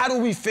 how do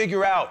we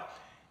figure out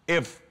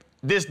if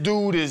this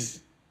dude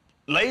is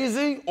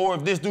lazy or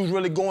if this dude's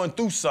really going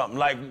through something?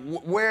 Like,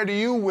 where do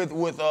you with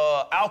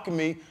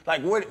Alkeme,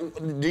 like,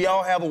 what do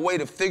y'all have a way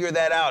to figure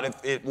that out,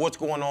 if what's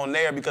going on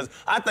there? Because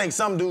I think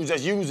some dudes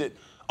just use it.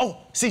 Oh,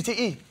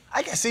 CTE,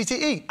 I got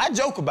CTE. I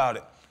joke about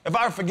it. If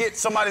I forget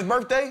somebody's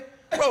birthday,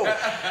 bro,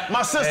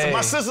 my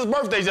sister's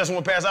birthday just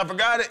went past, I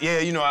forgot it. Yeah,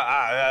 you know,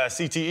 I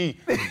CTE.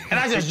 And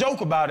I just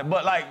joke about it,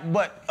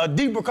 but a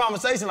deeper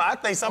conversation, like,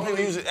 I think some people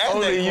use it as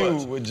only that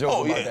you would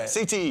joke about that.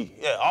 CTE,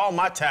 yeah, all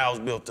my towels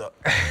built up.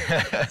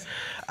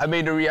 I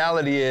mean, the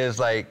reality is,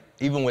 like,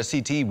 even with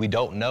CTE, we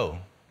don't know.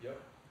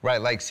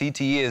 Right, like,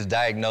 CTE is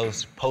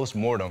diagnosed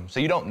post-mortem. So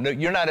you don't know,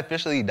 you're not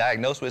officially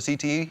diagnosed with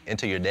CTE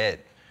until you're dead.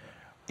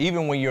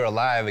 Even when you're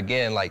alive,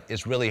 again, like,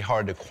 it's really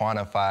hard to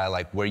quantify,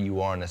 like, where you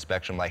are on the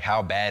spectrum. Like,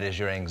 how bad is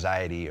your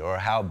anxiety, or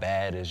how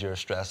bad is your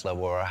stress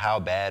level, or how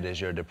bad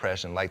is your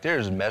depression? Like,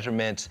 there's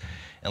measurements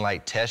and,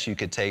 like, tests you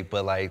could take,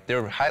 but, like,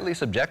 they're highly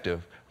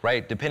subjective,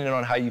 right? Depending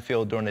on how you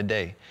feel during the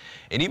day.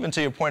 And even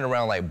to your point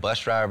around, like, bus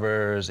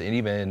drivers and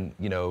even,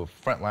 you know,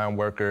 frontline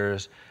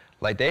workers,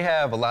 like, they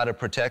have a lot of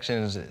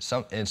protections,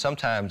 and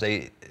sometimes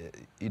they,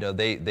 you know,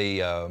 they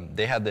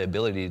have the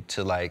ability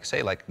to, like,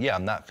 say, like, yeah,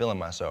 I'm not feeling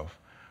myself.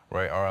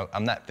 Right, or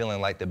I'm not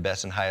feeling like the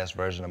best and highest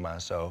version of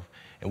myself.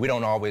 And we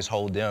don't always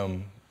hold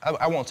them,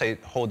 I won't say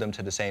hold them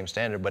to the same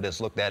standard, but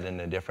it's looked at in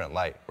a different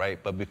light, right?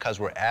 But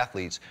because we're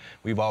athletes,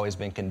 we've always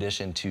been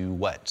conditioned to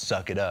what?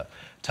 Suck it up,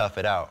 tough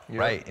it out,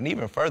 right? And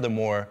even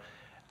furthermore,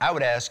 I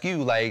would ask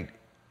you, like,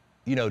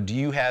 you know, do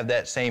you have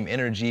that same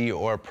energy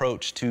or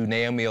approach to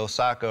Naomi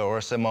Osaka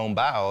or Simone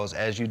Biles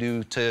as you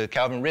do to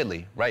Calvin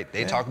Ridley, right?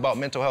 They talk about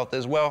mental health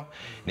as well.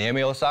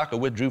 Naomi Osaka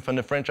withdrew from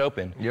the French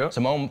Open.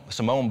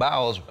 Simone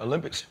Biles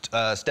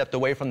stepped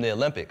away from the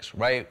Olympics,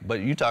 right?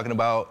 But you're talking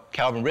about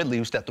Calvin Ridley,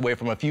 who stepped away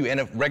from a few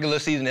regular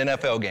season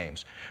NFL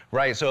games,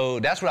 right? So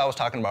that's what I was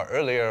talking about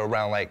earlier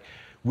around, like,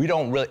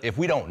 if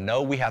we don't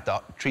know, we have to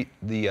treat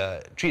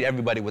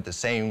everybody with the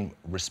same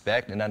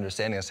respect and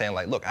understanding, and saying,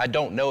 like, look, I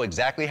don't know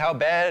exactly how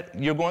bad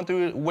you're going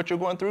through, what you're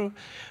going through,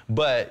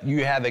 but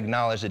you have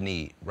acknowledged the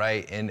need,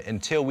 right? And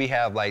until we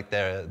have, like,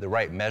 the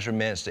right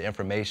measurements, the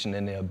information,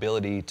 and the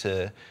ability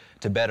to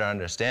better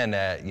understand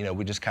that, you know,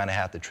 we just kind of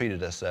have to treat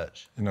it as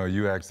such. You know,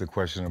 you asked the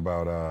question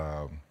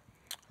about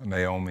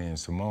Naomi and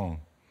Simone,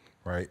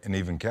 right? And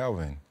even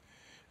Calvin.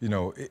 You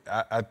know,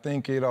 I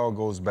think it all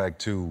goes back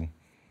to,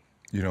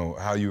 you know,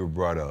 how you were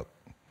brought up,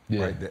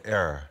 right? The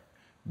era,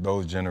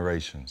 those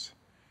generations.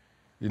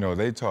 You know,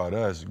 they taught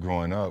us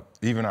growing up,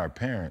 even our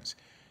parents,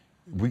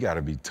 we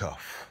gotta be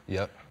tough.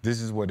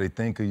 This is what they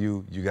think of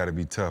you, you gotta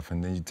be tough.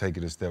 And then you take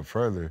it a step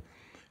further.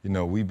 You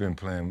know, we've been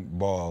playing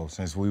ball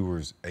since we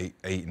were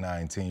 8,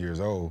 9, 10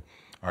 years old.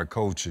 Our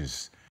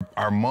coaches,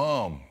 our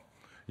mom,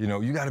 you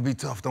know, you gotta be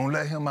tough, don't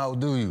let him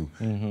outdo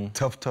you.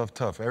 Tough, tough,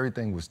 tough,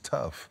 everything was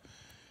tough.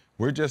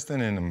 We're just in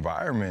an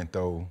environment,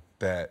 though,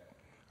 that,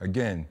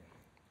 again,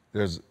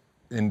 I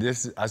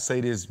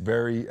say this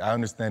I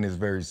understand it's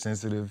very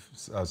sensitive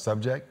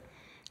subject,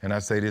 and I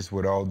say this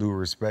with all due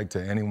respect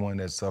to anyone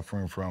that's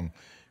suffering from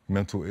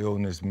mental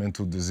illness,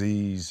 mental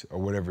disease, or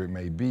whatever it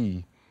may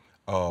be,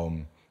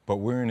 but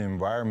we're in an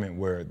environment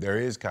where there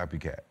is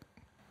copycat.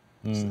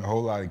 There's a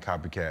whole lot of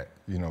copycat,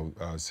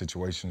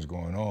 situations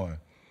going on.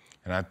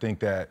 And I think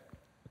that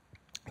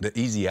the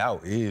easy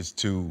out is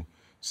to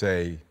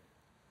say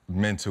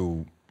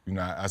mental,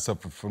 I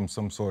suffer from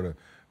some sort of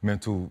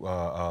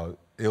mental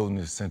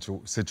illness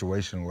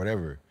situation or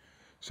whatever.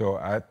 So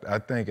I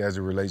think as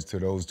it relates to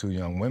those two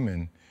young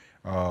women,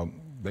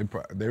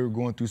 they were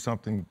going through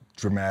something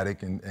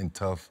dramatic and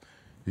tough,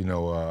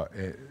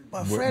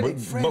 But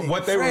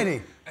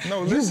Freddie,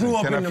 no, you listen, grew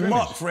up can in I the finish?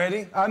 muck,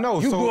 Freddie. I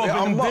know, You so grew up in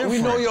I'm the muck. We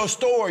different. know your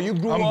story. You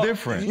grew I'm up.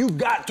 different. You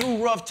got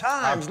through rough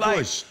times.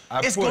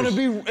 It's gonna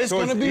be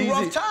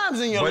rough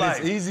times in your life.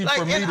 But it's easy like,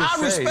 for me and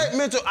to say.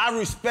 I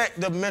respect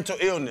the mental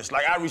illness.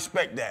 Like, I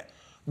respect that.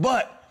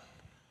 But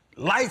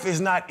life is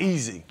not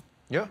easy.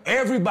 Yeah.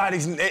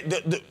 Everything's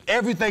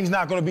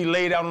not gonna be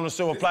laid out on a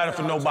silver platter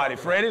for nobody,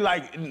 Freddie.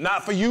 Like,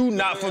 not for you,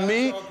 not for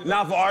me,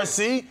 not for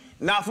RC,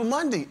 not for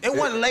Mundy. It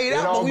wasn't laid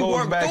out, but we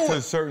worked through it. It all goes back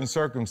to certain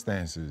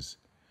circumstances.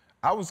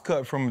 I was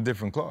cut from a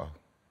different cloth.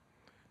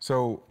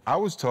 So I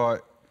was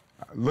taught,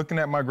 looking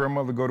at my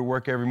grandmother go to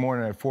work every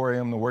morning at 4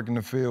 a.m. to work in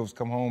the fields,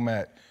 come home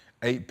at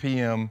 8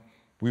 p.m.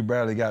 We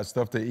barely got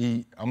stuff to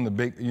eat. I'm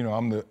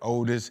I'm the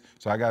oldest,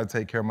 so I gotta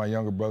take care of my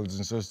younger brothers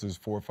and sisters,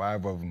 4 or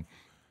 5 of them.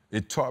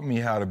 It taught me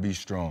how to be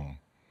strong.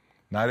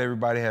 Not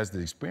everybody has to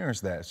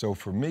experience that. So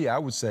for me, I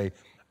would say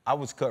I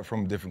was cut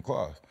from a different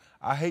cloth.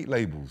 I hate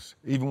labels,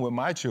 even with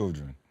my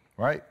children,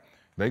 right?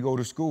 They go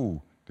to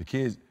school, the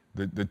kids,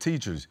 the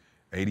teachers,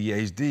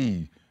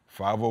 ADHD,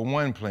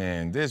 501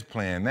 plan, this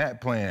plan,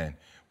 that plan.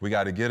 We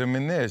got to get them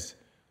in this.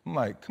 I'm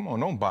like, come on,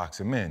 don't box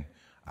them in.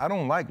 I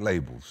don't like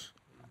labels.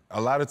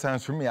 A lot of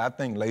times for me, I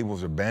think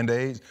labels are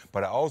Band-Aids,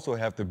 but I also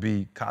have to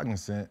be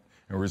cognizant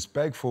and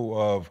respectful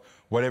of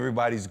what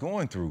everybody's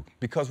going through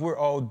because we're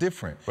all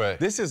different. Right.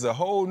 This is a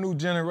whole new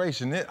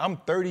generation. I'm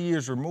 30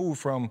 years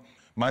removed from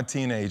my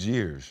teenage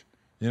years.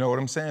 You know what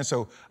I'm saying?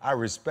 So I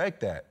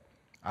respect that.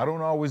 I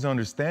don't always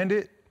understand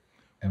it,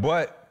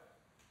 but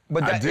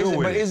I deal with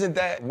it. But isn't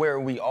that where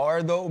we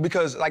are, though?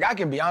 Because, like, I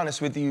can be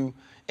honest with you,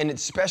 and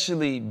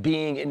especially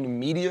being in the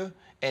media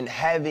and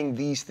having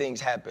these things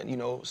happen,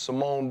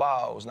 Simone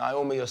Biles,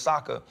 Naomi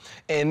Osaka,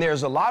 and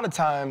there's a lot of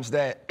times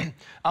that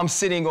I'm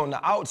sitting on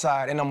the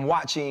outside and I'm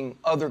watching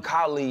other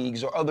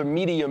colleagues or other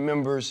media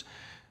members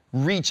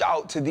reach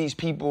out to these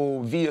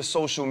people via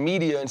social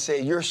media and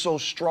say, you're so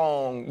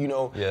strong,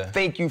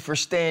 thank you for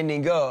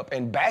standing up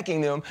and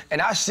backing them.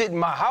 And I sit in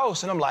my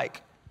house and I'm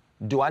like,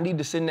 do I need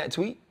to send that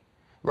tweet?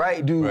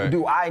 Right?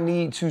 Do I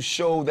need to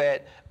show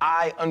that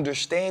I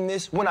understand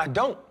this when I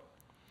don't?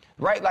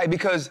 Right? Like,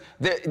 because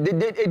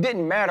it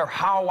didn't matter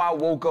how I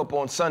woke up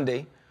on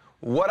Sunday,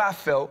 what I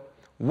felt,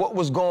 what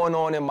was going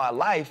on in my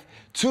life,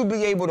 to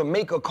be able to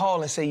make a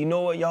call and say, you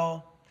know what,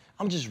 y'all?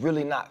 I'm just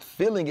really not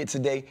feeling it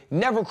today,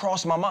 never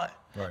crossed my mind,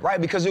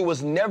 right? Because it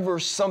was never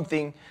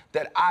something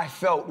that I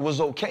felt was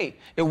okay.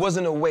 It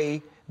wasn't a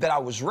way that I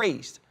was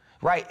raised,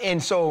 right?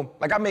 And so,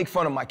 like, I make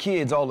fun of my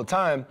kids all the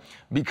time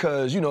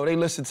because, they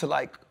listen to,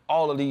 like,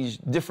 all of these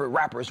different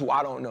rappers who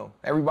I don't know.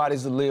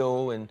 Everybody's a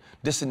Lil and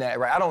this and that,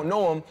 right? I don't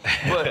know them,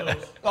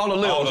 but all the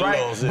Lils, right?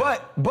 Lils, yeah.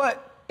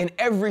 But in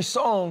every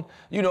song,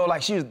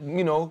 like she was,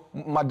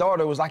 my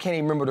daughter was, I can't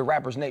even remember the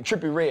rapper's name,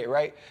 Trippie Redd,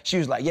 right? She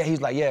was like, he's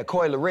like,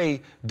 Coi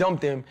Leray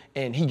dumped him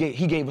and he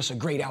gave us a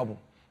great album.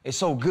 It's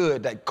so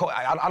good that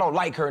I don't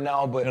like her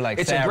now, but like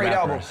it's a great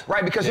album, rappers.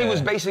 right? Because he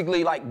was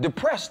basically like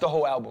depressed the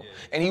whole album.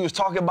 And he was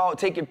talking about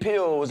taking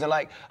pills and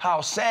like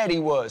how sad he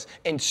was.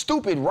 And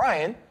stupid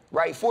Ryan,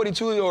 right,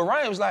 42-year-old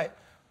Ryan was like,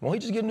 won't he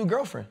just get a new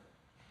girlfriend?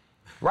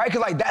 Right?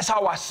 Because like that's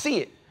how I see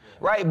it.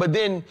 Right?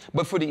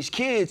 But for these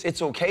kids,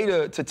 it's okay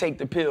to take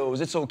the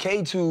pills. It's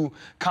okay to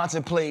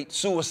contemplate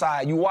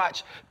suicide. You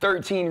watch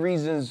 13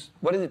 Reasons,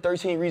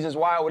 13 Reasons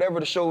Why,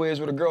 whatever the show is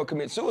where the girl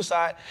commits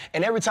suicide.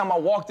 And every time I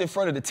walked in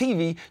front of the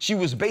TV, she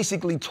was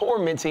basically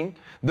tormenting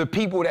the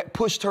people that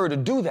pushed her to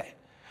do that.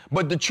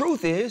 But the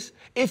truth is,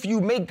 if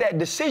you make that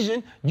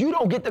decision, you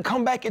don't get to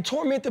come back and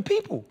torment the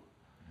people.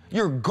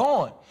 You're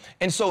gone.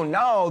 And so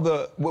now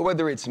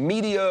whether it's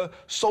media,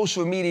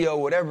 social media,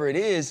 whatever it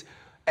is,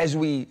 as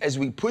we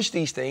push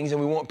these things and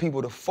we want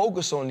people to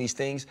focus on these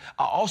things,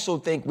 I also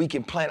think we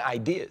can plant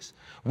ideas.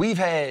 We've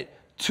had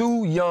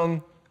 2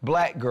 young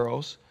black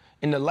girls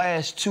in the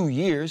last 2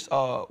 years,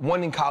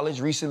 one in college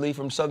recently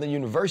from Southern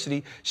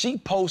University. She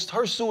posts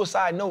her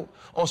suicide note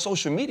on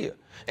social media.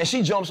 And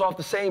she jumps off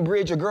the same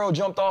bridge a girl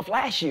jumped off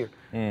last year.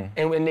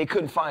 And when they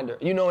couldn't find her.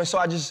 And so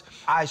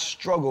I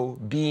struggle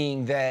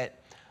being that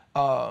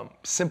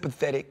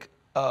sympathetic,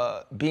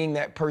 being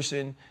that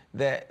person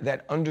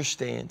that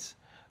understands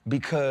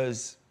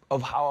because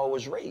of how I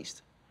was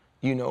raised,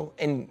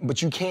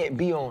 but you can't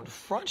be on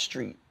Front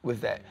Street with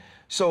that.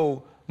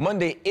 So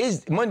Mundy,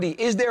 is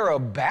there a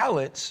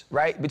balance,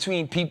 right,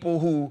 between people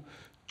who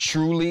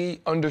truly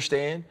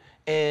understand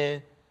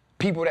and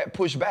people that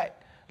push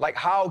back? Like,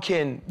 how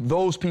can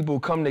those people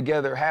come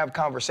together, have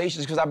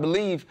conversations? Because I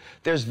believe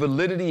there's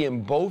validity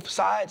in both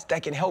sides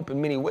that can help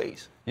in many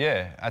ways.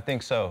 Yeah, I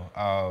think so.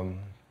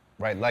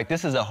 Right, like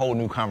this is a whole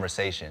new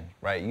conversation,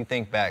 right? You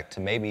think back to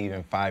maybe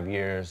even 5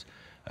 years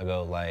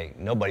ago, like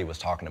nobody was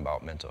talking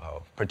about mental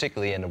health,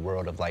 particularly in the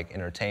world of like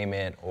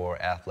entertainment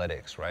or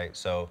athletics, right?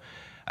 So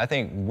I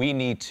think we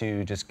need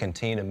to just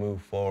continue to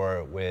move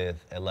forward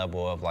with a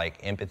level of like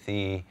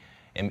empathy.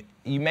 And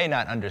you may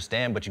not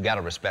understand, but you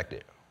gotta respect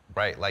it,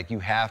 right? Like you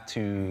have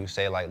to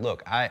say like,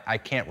 look, I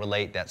can't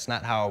relate, that's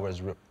not how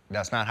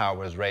I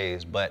was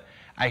raised, but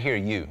I hear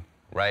you,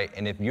 right?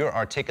 And if you're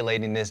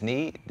articulating this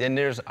need, then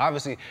there's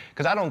obviously,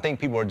 because I don't think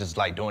people are just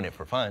like doing it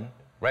for fun,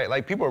 right?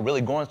 Like people are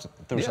really going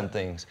through some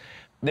things.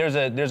 There's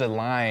a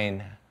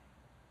line,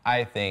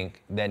 I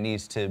think, that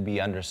needs to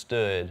be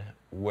understood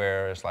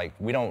where it's like,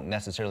 we don't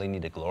necessarily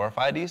need to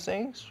glorify these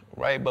things,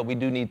 right? But we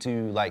do need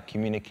to like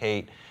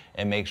communicate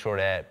and make sure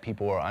that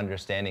people are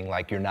understanding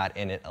like you're not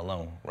in it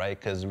alone, right?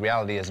 Because the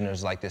reality is, and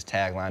there's like this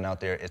tagline out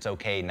there, it's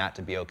okay not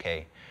to be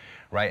okay,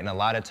 right? And a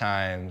lot of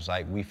times,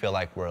 like we feel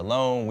like we're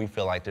alone, we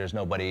feel like there's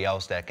nobody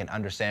else that can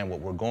understand what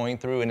we're going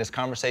through, and it's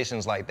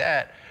conversations like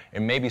that,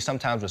 and maybe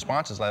sometimes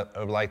responses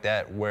like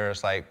that, where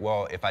it's like,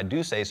 well, if I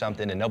do say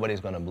something, then nobody's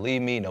gonna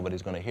believe me,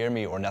 nobody's gonna hear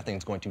me, or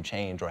nothing's going to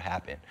change or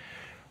happen,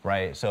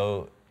 right?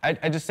 So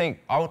I just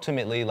think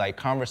ultimately, like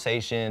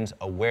conversations,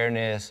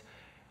 awareness,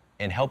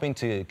 and helping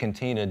to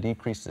continue to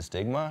decrease the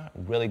stigma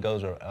really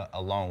goes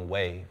a long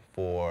way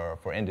for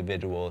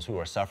individuals who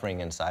are suffering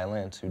in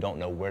silence, who don't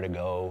know where to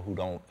go, who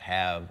don't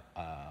have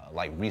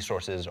like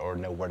resources or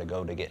know where to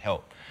go to get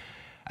help.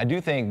 I do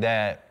think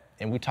that,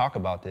 and we talk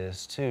about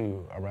this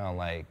too, around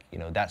like, you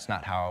know, that's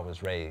not how I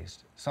was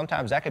raised.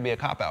 Sometimes that could be a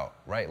cop-out,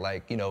 right?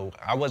 Like, you know,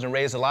 I wasn't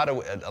raised a lot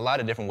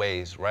of different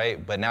ways,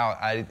 right? But now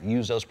I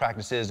use those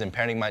practices in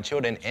parenting my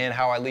children and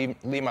how I lead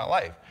my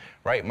life,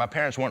 right? My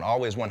parents weren't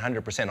always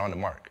 100% on the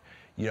mark.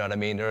 You know what I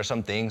mean? There are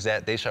some things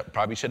that they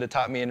probably should have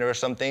taught me, and there are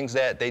some things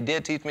that they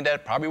did teach me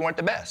that probably weren't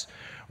the best,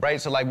 right?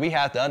 So like we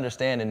have to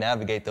understand and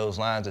navigate those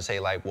lines and say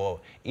like, well,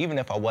 even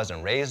if I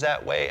wasn't raised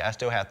that way, I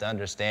still have to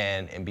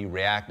understand and be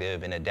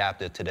reactive and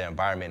adaptive to the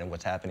environment and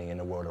what's happening in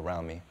the world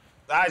around me.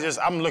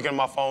 I'm looking at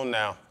my phone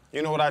now.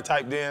 You know what I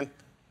typed in?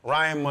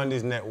 Ryan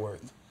Mundy's net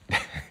worth.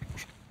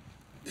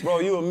 Bro,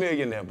 you a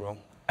millionaire, bro.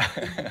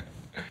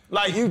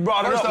 Like you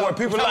brought it up where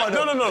people are like,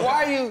 no.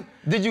 Why are you,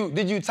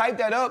 did you type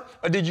that up,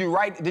 or did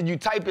you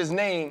type his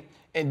name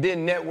and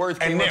then net worth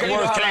came up? And net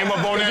worth came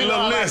up on that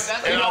little list.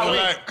 And I was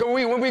like,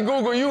 when we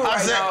Google you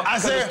right now, I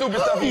said, the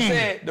stupid stuff you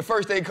said, the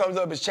first thing comes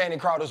up is Channing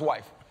Crowder's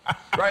wife.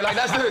 Right, like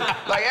that's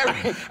like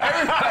everybody,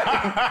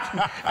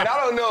 and I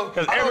don't know.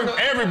 Because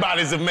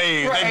everybody's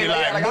amazed. Right, they be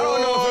like, boy.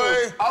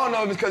 I don't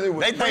know if it's because it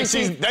was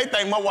They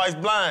think my wife's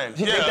blind.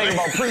 They think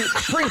about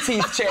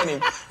pre-teeth Channing.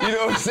 You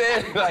know what I'm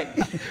saying? Like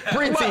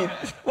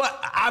pre-teeth. Well,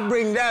 I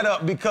bring that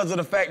up because of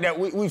the fact that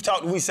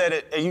we said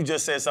it, and you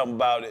just said something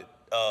about it.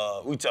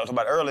 We talked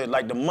about it earlier,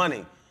 like the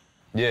money.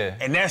 Yeah.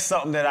 And that's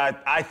something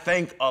that I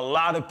think a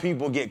lot of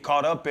people get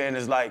caught up in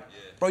is like,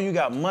 bro, you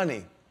got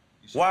money.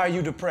 Why are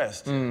you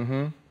depressed?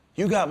 Mm-hmm.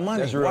 You got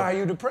money. That's real. Why are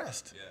you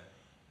depressed? Yeah.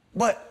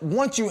 But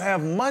once you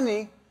have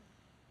money,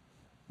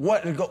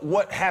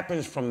 what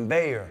happens from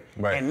there?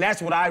 Right. And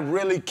that's what I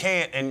really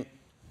can't. And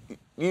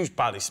you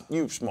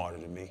smarter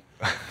than me.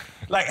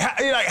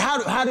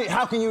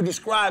 How can you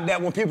describe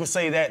that when people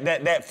say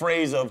that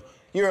phrase of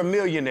you're a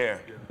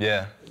millionaire?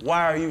 Yeah.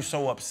 Why are you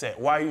so upset?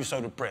 Why are you so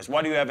depressed?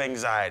 Why do you have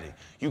anxiety?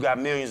 You got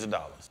millions of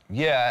dollars.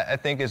 Yeah, I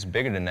think it's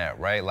bigger than that,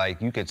 right?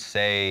 Like you could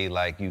say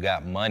like you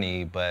got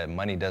money, but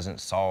money doesn't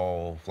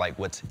solve like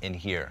what's in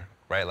here,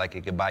 right? Like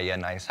it could buy you a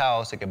nice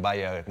house, it could buy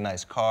you a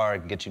nice car, it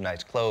could get you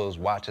nice clothes,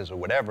 watches or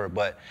whatever,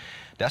 but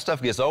that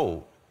stuff gets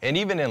old. And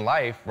even in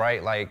life,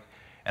 right? Like,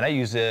 and I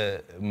use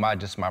my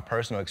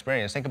personal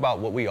experience. Think about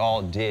what we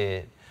all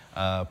did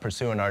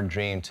pursuing our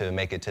dream to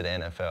make it to the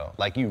NFL.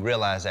 Like you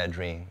realize that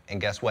dream, and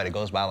guess what? It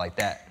goes by like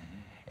that.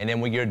 And then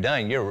when you're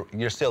done,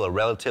 you're still a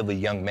relatively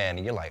young man,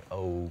 and you're like,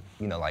 oh,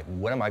 you know, like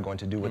what am I going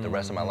to do with the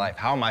rest of my life?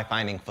 How am I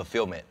finding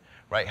fulfillment,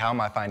 right? How am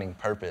I finding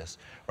purpose,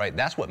 right?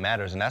 That's what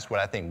matters, and that's what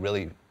I think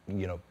really,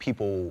 you know,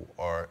 people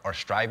are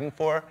striving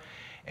for.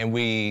 And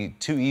we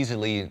too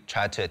easily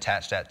try to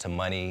attach that to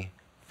money,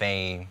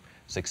 fame,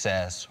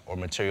 success, or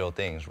material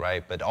things,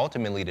 right? But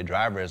ultimately the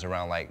driver is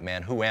around like,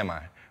 man, who am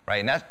I, right?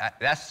 And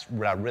that's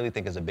what I really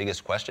think is the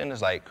biggest question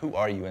is like, who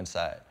are you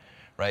inside?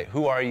 Right?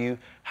 Who are you?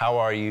 How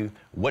are you?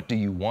 What do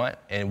you want?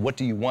 And what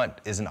do you want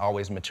isn't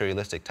always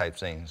materialistic type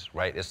things,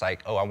 right? It's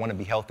like, oh, I want to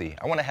be healthy.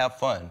 I want to have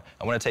fun.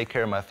 I want to take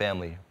care of my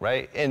family,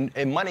 right? And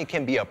money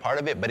can be a part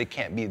of it, but it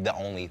can't be the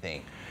only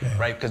thing,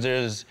 right? Because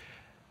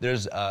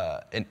there's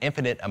an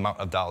infinite amount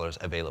of dollars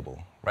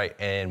available, right?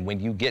 And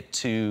when you get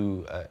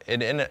to,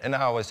 and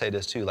I always say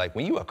this too, like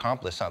when you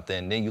accomplish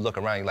something, then you look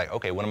around, you're like,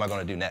 okay, what am I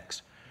going to do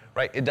next?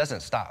 Right? It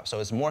doesn't stop.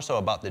 So it's more so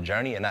about the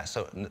journey and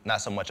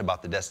not so much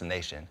about the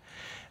destination.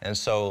 And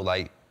so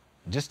like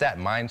just that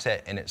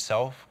mindset in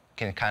itself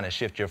can kind of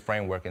shift your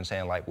framework and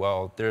saying like,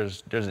 well,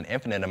 there's an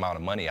infinite amount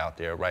of money out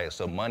there, right?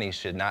 So money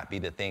should not be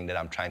the thing that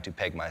I'm trying to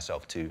peg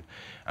myself to.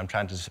 I'm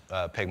trying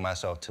to peg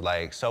myself to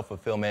like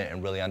self-fulfillment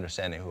and really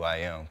understanding who I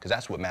am, because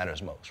that's what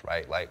matters most,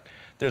 right? Like,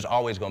 there's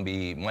always going to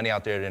be money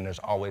out there, and there's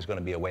always going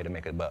to be a way to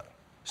make a buck.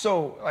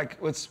 So, like,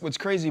 what's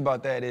crazy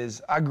about that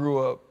is I grew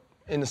up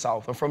in the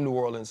South. I'm from New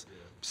Orleans,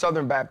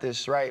 Southern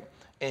Baptist, right?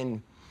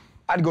 And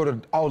I'd go to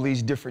all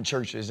these different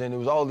churches, and it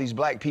was all these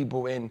black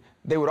people, and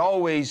they would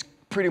always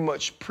pretty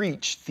much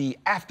preach the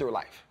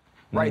afterlife,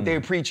 right? They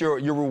would preach your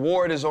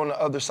reward is on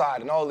the other side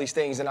and all these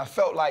things. And I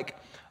felt like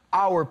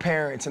our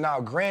parents and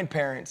our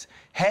grandparents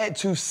had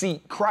to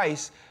seek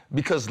Christ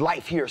because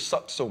life here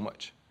sucked so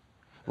much,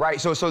 right?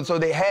 So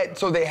they had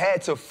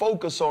to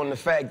focus on the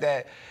fact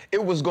that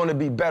it was going to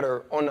be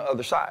better on the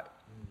other side.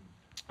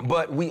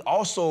 But we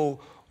also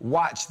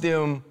watched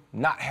them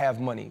not have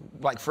money.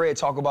 Like Fred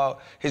talked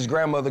about his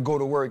grandmother go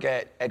to work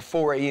at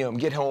 4 a.m.,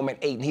 get home at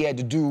 8, and he had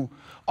to do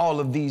all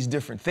of these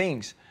different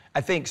things. I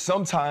think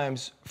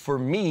sometimes for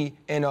me,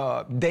 and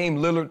Dame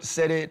Lillard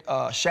said it,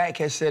 Shaq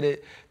has said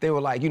it, they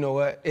were like, you know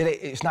what,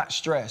 it's not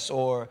stress,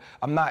 or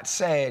I'm not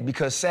sad,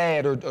 because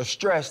sad or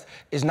stressed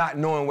is not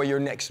knowing where your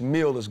next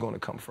meal is going to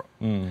come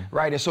from,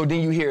 right? And so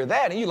then you hear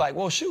that, and you're like,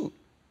 well, shoot,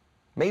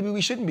 maybe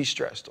we shouldn't be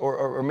stressed,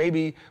 or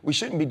maybe we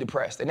shouldn't be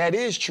depressed. And that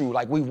is true.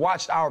 Like, we've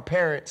watched our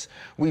parents,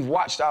 we've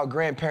watched our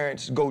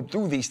grandparents go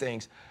through these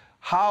things.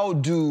 How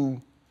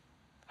do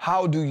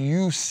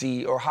you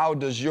see, or how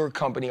does your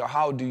company, or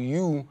how do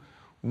you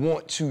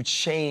want to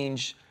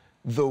change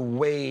the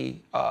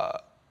way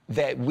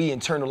that we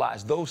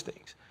internalize those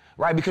things,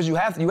 right? Because you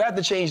have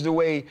to change the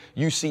way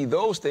you see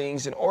those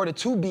things in order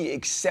to be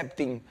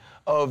accepting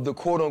of the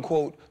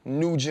quote-unquote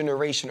new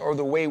generation, or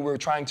the way we're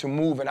trying to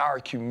move in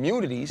our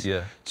communities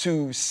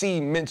to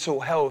see mental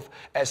health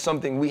as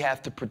something we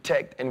have to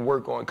protect and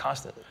work on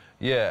constantly.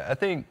 Yeah, I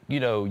think, you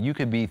know, you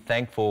could be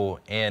thankful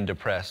and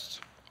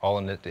depressed all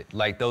in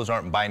like, those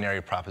aren't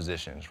binary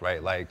propositions,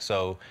 right? Like,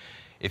 so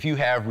if you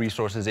have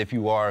resources, if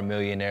you are a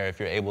millionaire, if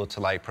you're able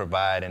to like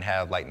provide and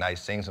have like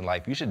nice things in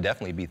life, you should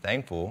definitely be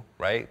thankful,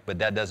 right? But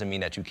that doesn't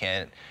mean that you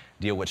can't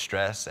deal with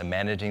stress and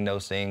managing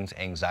those things,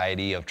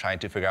 anxiety of trying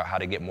to figure out how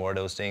to get more of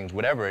those things,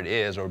 whatever it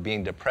is, or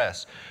being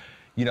depressed.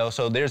 You know,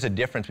 so there's a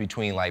difference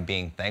between like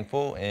being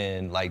thankful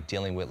and like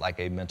dealing with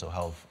like a mental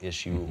health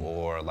issue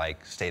or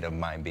like state of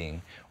mind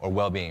being or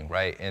well-being,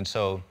 right? And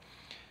so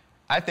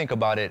I think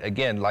about it,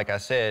 again, like I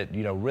said,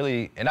 you know,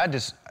 really, and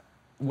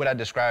what I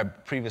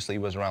described previously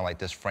was around like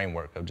this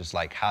framework of just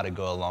like how to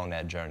go along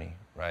that journey,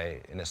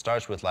 right? And it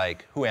starts with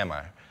like, who am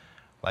I?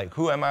 Like,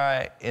 who am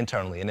I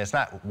internally? And it's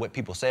not what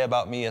people say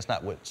about me, it's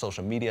not what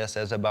social media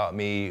says about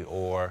me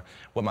or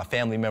what my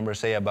family members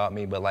say about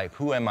me, but like,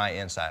 who am I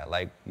inside?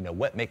 Like, you know,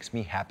 what makes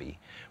me happy?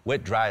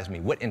 What drives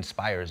me? What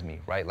inspires me,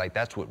 right? Like,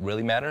 that's what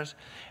really matters.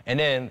 And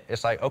then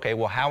it's like, okay,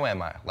 well, how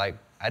am I? Like,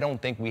 I don't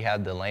think we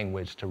have the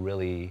language to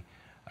really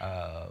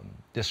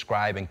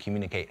describe and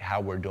communicate how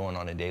we're doing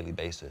on a daily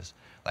basis.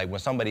 Like, when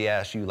somebody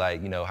asks you,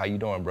 like, you know, how you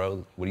doing,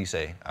 bro? What do you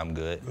say? I'm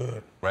good.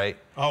 Good. Right?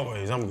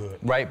 Always, I'm good.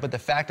 Right, but the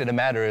fact of the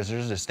matter is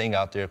there's this thing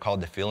out there called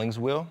the feelings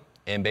wheel,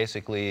 and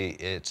basically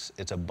it's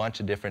a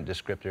bunch of different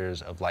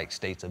descriptors of, like,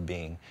 states of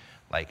being,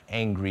 like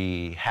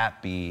angry,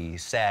 happy,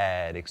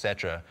 sad,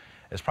 etc.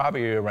 It's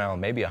probably around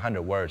maybe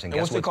 100 words. And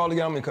what's it called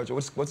again? I'm in culture.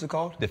 What's it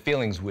called? The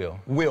feelings wheel.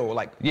 Wheel,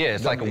 like? Yeah,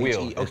 it's like a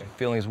wheel. Okay. It's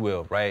feelings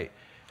wheel, right?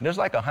 And there's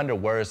like 100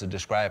 words to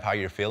describe how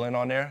you're feeling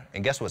on there,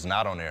 and guess what's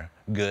not on there?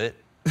 Good.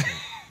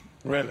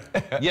 Really?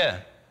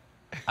 Yeah.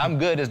 I'm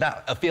good is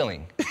not a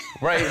feeling,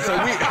 right? So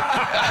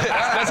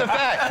that's a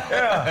fact.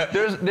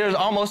 Yeah. There's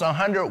almost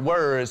 100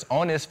 words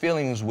on this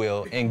feelings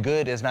wheel, and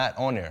good is not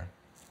on there.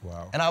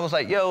 Wow. And I was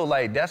like, yo,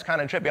 like, that's kind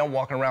of trippy. I'm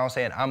walking around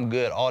saying I'm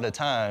good all the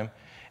time,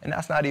 and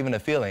that's not even a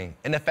feeling.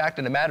 And the fact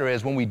of the matter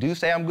is, when we do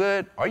say I'm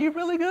good, are you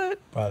really good?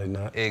 Probably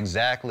not.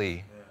 Exactly.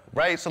 Yeah.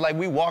 Right? So, like,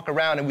 we walk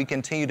around and we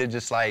continue to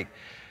just, like,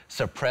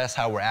 suppress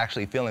how we're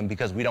actually feeling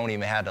because we don't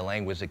even have the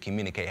language to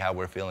communicate how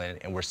we're feeling,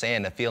 and we're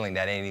saying the feeling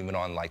that ain't even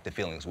on, like, the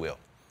feelings wheel.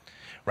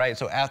 Right?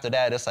 So after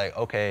that, it's like,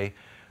 okay,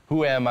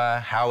 who am I?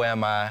 How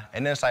am I?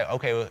 And then it's like,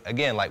 okay,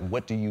 again, like,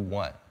 what do you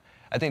want?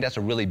 I think that's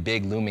a really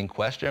big looming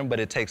question, but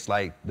it takes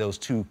like those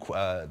two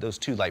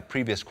like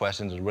previous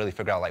questions to really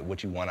figure out like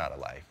what you want out of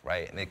life,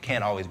 right? And it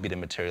can't always be the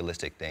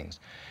materialistic things.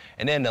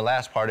 And then the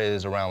last part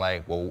is around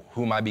like, well,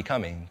 who am I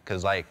becoming?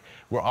 Because like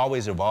we're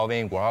always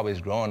evolving, we're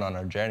always growing on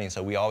our journey,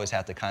 so we always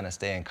have to kind of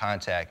stay in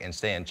contact and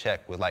stay in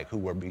check with like who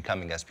we're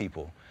becoming as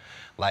people.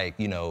 Like,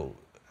 you know,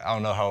 I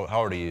don't know, how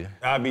old are you?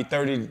 I'll be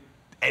 30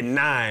 at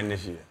 9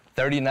 this year.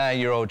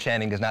 39-year-old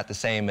Channing is not the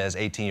same as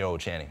 18-year-old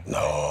Channing.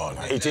 No,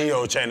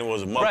 18-year-old Channing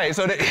was a mother. Right,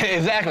 so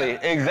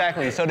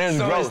exactly. So there's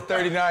growth.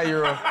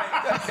 39-year-old.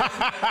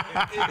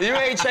 You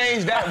ain't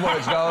changed that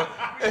much, dog.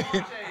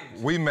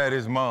 We met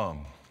his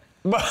mom.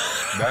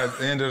 That's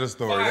the end of the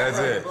story. That's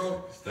it.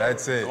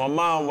 That's it. My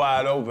mom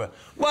wide open.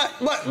 But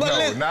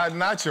no,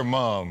 not your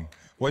mom.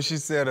 What she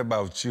said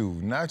about you,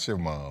 not your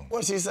mom.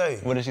 What'd she say?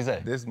 What did she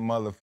say? This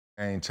motherfucker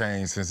ain't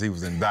changed since he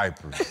was in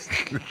diapers.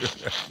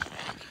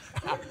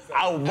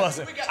 I was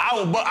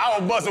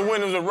busting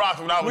windows and rocks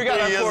when I was 3 years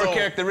old. We got our core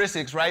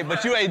characteristics, right?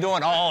 But you ain't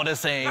doing all the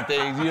same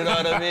things, you know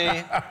what I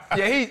mean?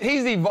 Yeah,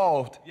 he's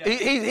evolved.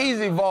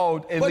 He's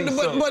evolved at least.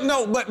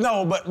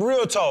 But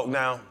real talk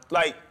now.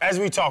 Like, as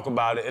we talk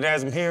about it, and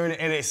as I'm hearing it,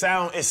 and it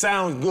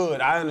sounds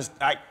good. I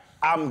understand.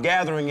 I'm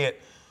gathering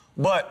it.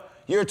 But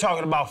you're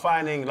talking about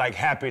finding, like,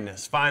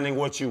 happiness, finding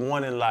what you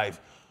want in life.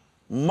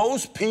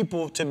 Most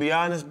people, to be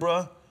honest,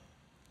 bruh,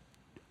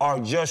 are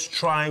just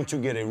trying to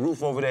get a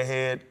roof over their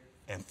head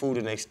and food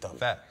in their stomach.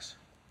 Facts.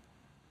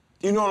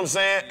 You know what I'm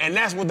saying? And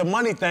that's what the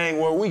money thing,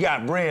 where we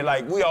got bread,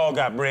 like, we all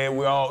got bread,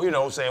 we all, you know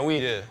what I'm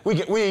saying?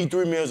 We eat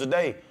 3 meals a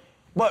day.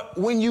 But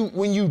when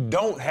you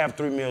don't have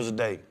 3 meals a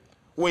day,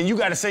 when you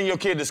got to send your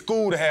kid to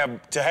school to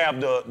have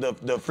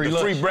the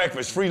free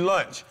breakfast, free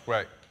lunch.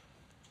 Right.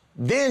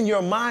 Then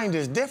your mind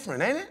is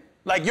different, ain't it?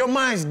 Like, your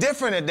mind's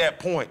different at that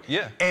point.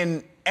 Yeah.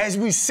 And as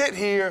we sit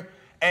here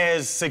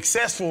as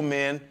successful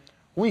men,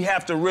 we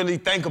have to really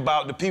think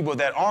about the people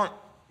that aren't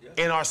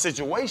in our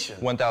situation.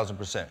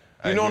 1,000%.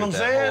 You know what I'm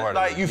saying?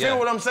 Like, you feel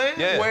what I'm saying?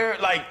 Yeah. Where,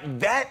 like,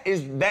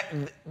 there's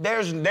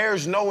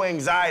no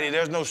anxiety,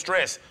 there's no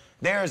stress.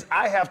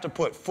 I have to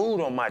put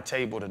food on my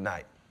table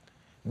tonight.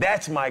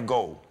 That's my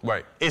goal.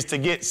 Right. Is to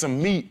get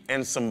some meat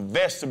and some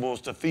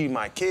vegetables to feed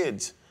my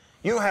kids.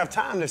 You don't have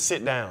time to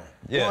sit down.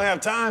 Yeah. You don't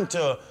have time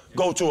to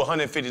go to a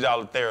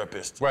 $150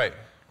 therapist. Right.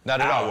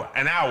 Not at all.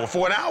 An hour.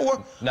 For an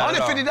hour? Not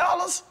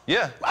 $150?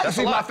 Yeah. I can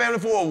feed my family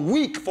for a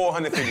week for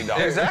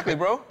 $150. Exactly,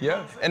 bro.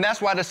 Yeah. And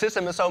that's why the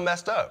system is so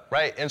messed up,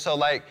 right? And so,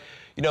 like,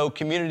 you know,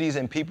 communities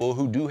and people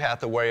who do have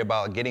to worry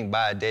about getting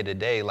by day to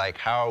day, like,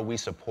 how are we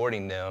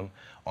supporting them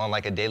on,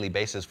 like, a daily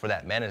basis for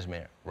that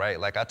management, right?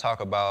 Like, I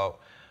talk about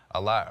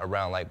a lot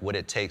around, like, what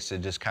it takes to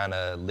just kind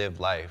of live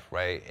life,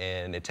 right?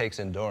 And it takes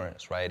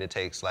endurance, right? It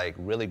takes, like,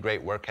 really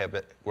great work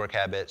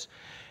habits.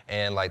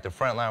 And, like, the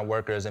frontline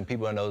workers and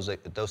people in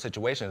those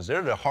situations,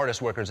 they're the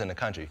hardest workers in the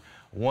country,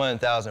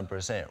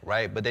 1,000%,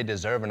 right? But they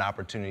deserve an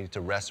opportunity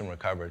to rest and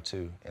recover,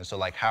 too. And so,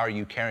 like, how are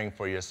you caring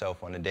for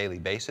yourself on a daily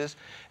basis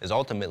is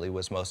ultimately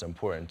what's most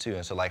important, too.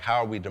 And so, like, how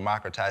are we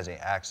democratizing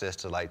access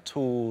to, like,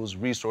 tools,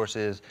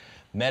 resources,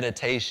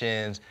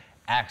 meditations,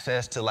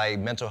 access to, like,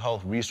 mental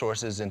health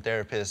resources and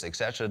therapists, et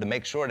cetera, to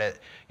make sure that,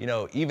 you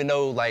know, even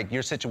though, like,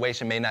 your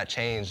situation may not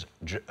change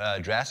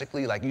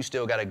drastically, like, you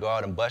still got to go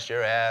out and bust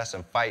your ass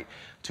and fight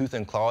tooth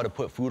and claw to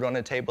put food on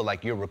the table.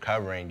 Like, you're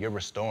recovering, you're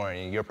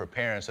restoring, and you're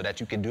preparing so that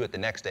you can do it the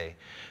next day.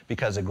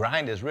 Because the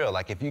grind is real.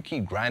 Like, if you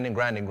keep grinding,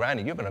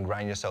 you're going to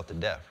grind yourself to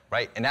death,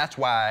 right? And that's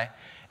why,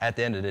 at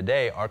the end of the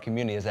day, our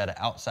community is at an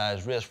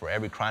outsized risk for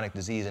every chronic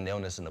disease and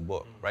illness in the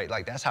book, right?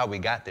 Like, that's how we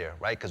got there,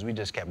 right? Because we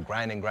just kept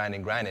grinding,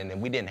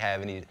 and we didn't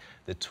have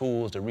the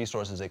tools, the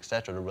resources, et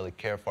cetera, to really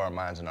care for our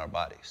minds and our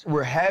bodies.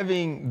 We're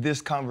having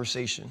this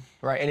conversation,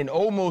 right? And it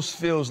almost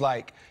feels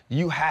like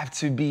you have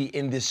to be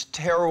in this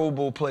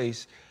terrible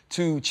place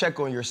to check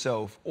on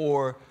yourself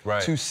or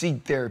to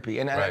seek therapy.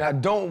 And I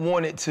don't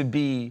want it to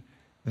be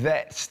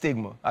that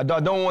stigma. I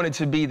don't want it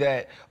to be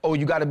that, oh,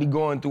 you got to be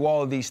going through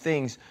all of these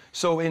things.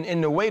 So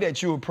in the way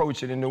that you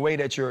approach it, in the way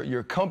that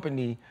your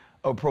company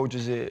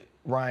approaches it,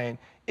 Ryan,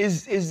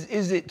 is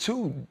it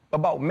too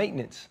about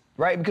maintenance,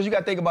 right? Because you got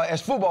to think about,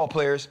 as football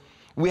players,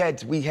 we had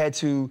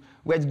to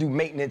do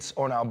maintenance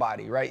on our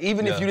body, right?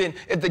 Even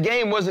if the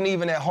game wasn't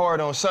even that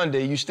hard on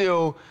Sunday, you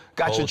still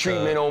got your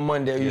treatment on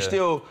Monday. Or you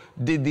still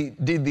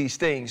did these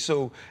things.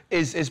 So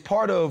it's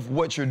part of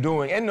what you're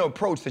doing and the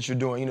approach that you're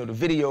doing, you know, the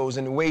videos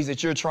and the ways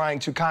that you're trying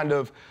to kind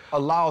of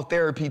allow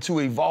therapy to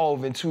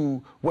evolve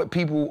into what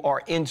people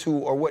are into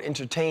or what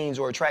entertains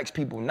or attracts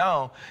people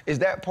now. Is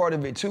that part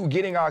of it too?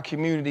 Getting our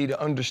community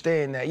to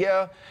understand that,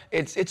 yeah,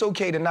 it's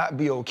okay to not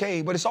be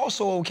okay, but it's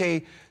also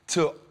okay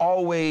to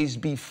always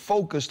be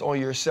focused on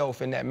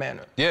yourself in that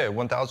manner. Yeah,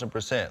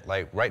 1,000%.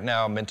 Like, right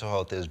now, mental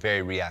health is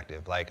very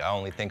reactive. Like, I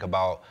only think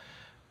about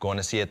going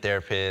to see a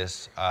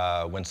therapist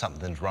when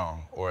something's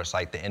wrong, or it's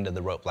like the end of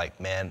the rope. Like,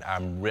 man,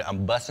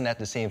 I'm busting at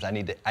the seams.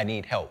 I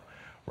need help,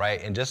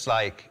 right? And just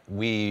like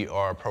we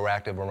are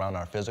proactive around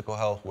our physical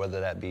health,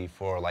 whether that be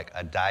for, like,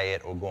 a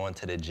diet or going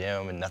to the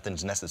gym, and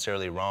nothing's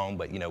necessarily wrong,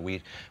 but, you know, we're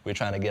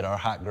trying to get our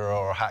hot girl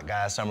or hot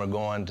guy summer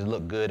going to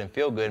look good and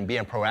feel good, and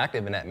being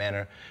proactive in that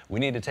manner, we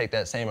need to take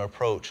that same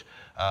approach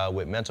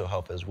with mental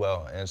health as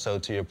well. And so,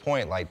 to your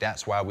point, like,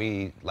 that's why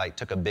we, like,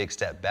 took a big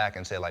step back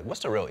and said, like,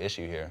 what's the real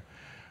issue here?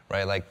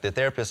 Right, like, the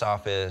therapist's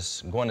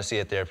office, going to see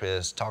a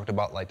therapist, talked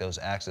about, like, those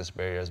access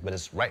barriers,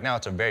 but right now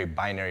it's a very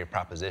binary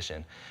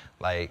proposition.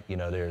 Like, you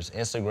know, there's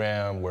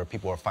Instagram where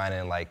people are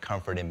finding, like,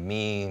 comfort in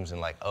memes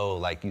and, like, oh,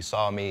 like, you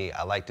saw me,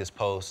 I like this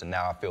post, and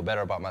now I feel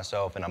better about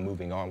myself and I'm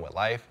moving on with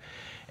life.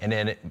 And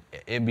then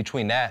in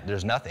between that,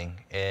 there's nothing.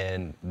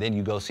 And then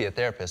you go see a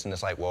therapist and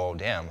it's like, well,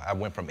 damn, I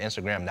went from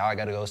Instagram, now I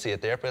gotta go see a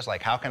therapist.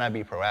 Like, how can I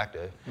be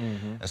proactive?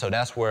 Mm-hmm. And so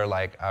that's where,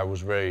 like, I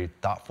was very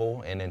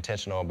thoughtful and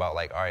intentional about,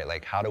 like, all right,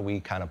 like, how do we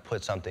kind of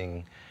put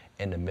something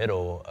in the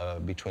middle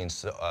between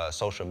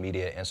social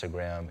media,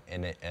 Instagram,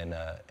 and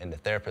the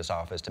therapist's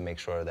office to make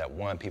sure that,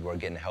 one, people are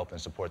getting the help and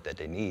support that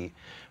they need,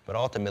 but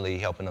ultimately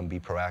helping them be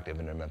proactive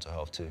in their mental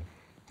health too.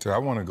 So I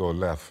want to go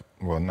left.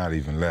 Well, not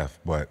even left,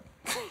 but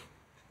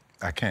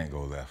I can't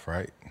go left,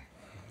 right?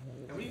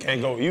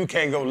 You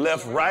can't go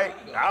left, right?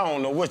 I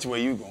don't know which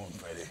way you going,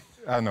 Freddie.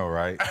 I know,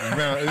 right?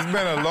 It's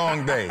been a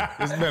long day.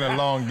 It's been a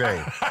long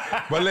day.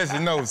 But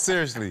listen, no,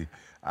 seriously.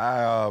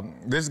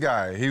 This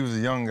guy, he was a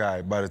young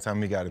guy by the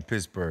time he got to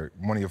Pittsburgh,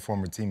 one of your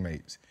former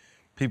teammates.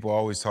 People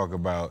always talk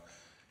about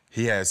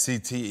he has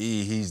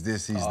CTE, he's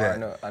this, he's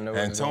that. I know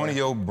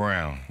Antonio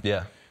Brown.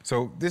 Yeah.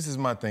 So this is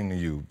my thing to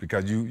you,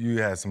 because you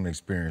had some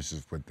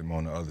experiences with him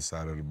on the other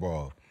side of the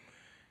ball.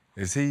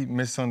 Is he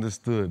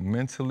misunderstood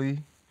mentally,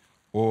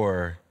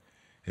 or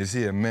is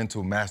he a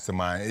mental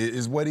mastermind?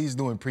 Is what he's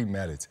doing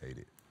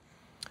premeditated?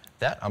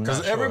 That I'm not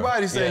sure. Because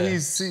everybody say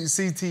he's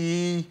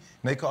CTE, and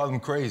they call him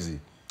crazy.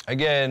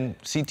 Again,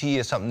 CTE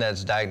is something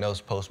that's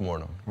diagnosed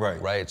post-mortem.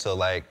 Right. Right, so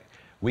like,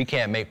 we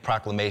can't make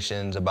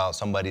proclamations about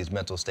somebody's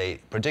mental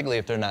state, particularly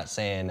if they're not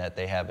saying that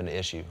they have an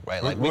issue,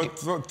 right? Like,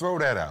 throw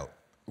that out.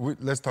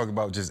 Let's talk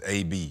about just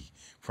AB,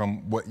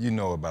 from what you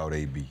know about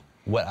AB.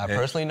 What I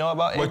personally know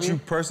about AB? What you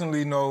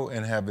personally know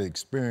and have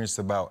experienced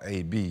about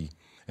AB.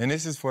 And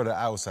this is for the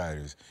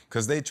outsiders,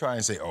 because they try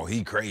and say, oh,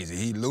 he crazy,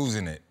 he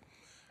losing it.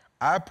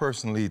 I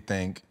personally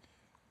think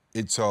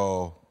it's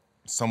all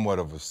somewhat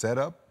of a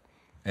setup,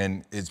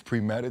 and it's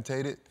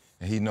premeditated,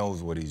 and he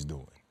knows what he's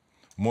doing.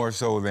 More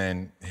so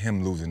than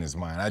him losing his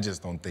mind. I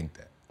just don't think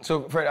that.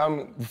 So,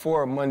 Fred,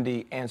 before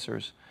Mundy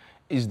answers,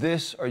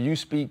 are you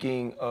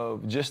speaking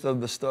of just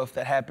of the stuff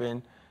that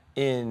happened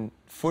in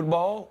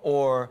football,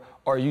 or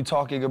are you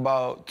talking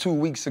about 2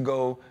 weeks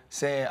ago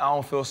saying, I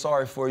don't feel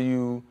sorry for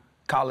you,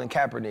 Colin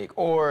Kaepernick,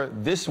 or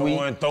this week,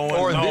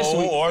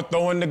 or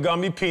throwing the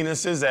gummy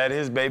penises at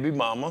his baby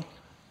mama?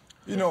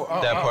 You know,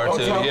 that part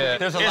too, yeah.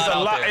 There's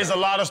a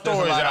lot of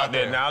stories out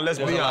there now, let's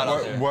be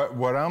honest.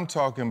 What I'm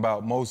talking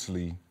about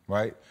mostly,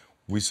 right?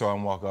 We saw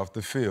him walk off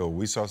the field.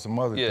 We saw some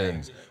other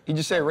things. He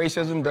just said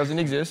racism doesn't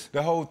exist.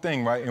 The whole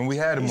thing, right? And we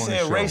had him on the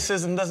show. He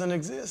said racism doesn't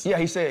exist? Yeah,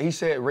 he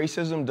said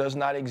racism does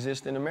not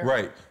exist in America.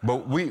 Right,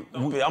 but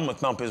I'm gonna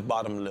thump his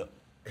bottom lip.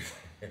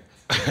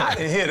 I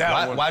didn't hear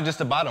that one. Why just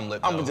the bottom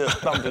lip, though? I'm gonna just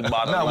thump his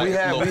bottom lip.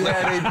 No,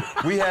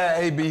 we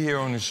had AB here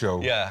on the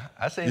show. Yeah,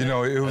 I see. You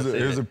know, it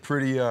was a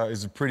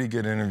pretty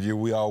good interview.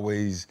 We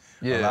always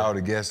allow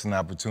the guests an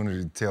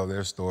opportunity to tell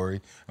their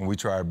story, and we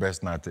try our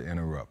best not to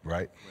interrupt,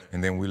 right?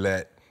 And then we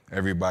let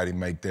everybody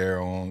make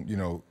their own,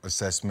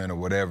 assessment or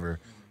whatever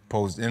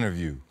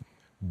post-interview.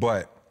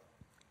 But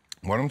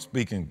what I'm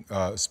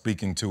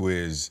speaking to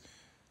is,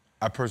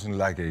 I personally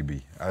like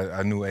AB.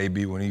 I knew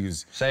AB when he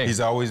was. Same. He's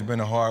always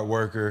been a hard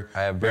worker.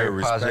 I have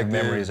very positive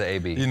memories of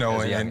AB. You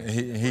know, and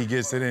he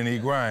gets it in, he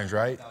grinds,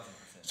 right?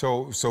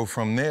 So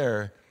from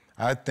there,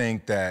 I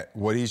think that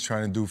what he's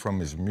trying to do from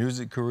his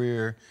music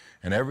career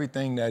and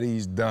everything that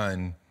he's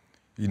done,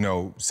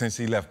 since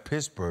he left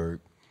Pittsburgh,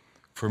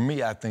 for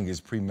me, I think it's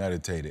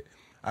premeditated.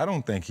 I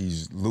don't think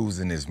he's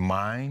losing his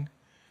mind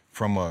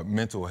from a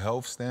mental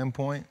health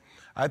standpoint.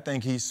 I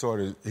think he's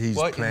planting seeds.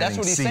 That's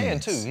what he's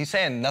saying, too. He's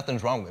saying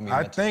nothing's wrong with me.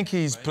 I think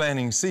he's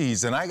planting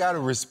seeds, and I got to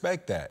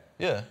respect that.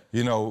 Yeah.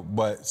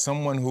 But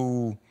someone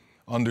who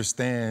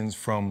understands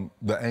from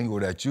the angle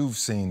that you've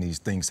seen these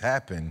things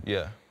happen,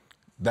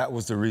 that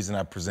was the reason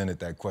I presented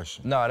that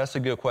question. No, that's a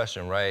good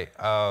question, right?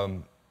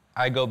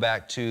 I go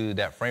back to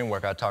that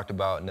framework I talked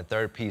about, and the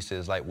third piece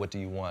is, like, what do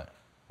you want?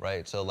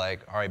 Right, so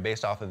like, all right,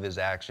 based off of his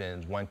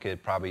actions, one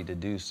could probably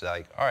deduce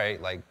like, all right,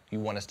 like you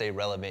want to stay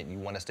relevant, you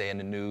want to stay in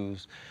the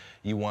news,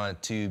 you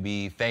want to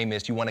be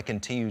famous, you want to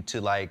continue to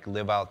like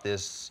live out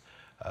this,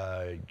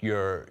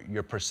 your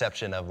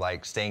perception of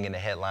like staying in the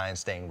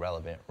headlines, staying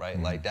relevant, right?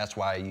 Mm-hmm. Like that's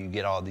why you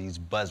get all these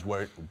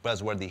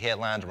buzzworthy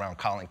headlines around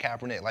Colin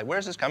Kaepernick. Like,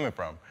 where's this coming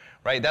from,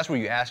 right? That's where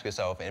you ask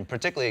yourself, and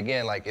particularly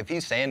again, like if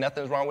he's saying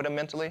nothing's wrong with him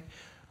mentally,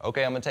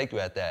 okay, I'm gonna take you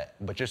at that,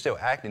 but you're still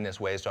acting this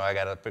way, so I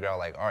gotta figure out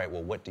like, all right,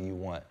 well, what do you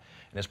want?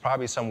 And it's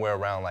probably somewhere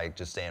around like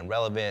just staying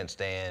relevant,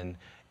 staying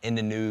in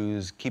the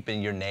news,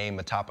 keeping your name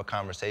atop of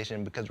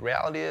conversation, because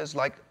reality is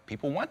like,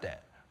 people want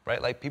that,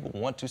 right? Like people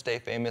want to stay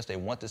famous, they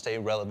want to stay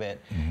relevant,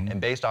 and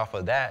based off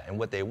of that and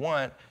what they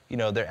want,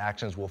 their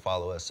actions will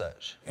follow as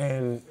such.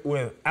 And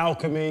with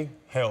Alkeme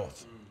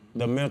Health,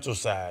 the mental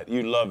side,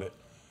 you love it.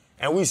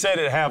 And we said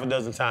it half a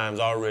dozen times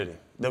already.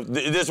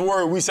 This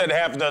word, we said it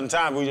half a dozen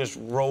times, we just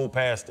rolled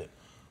past it.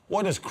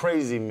 What does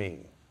crazy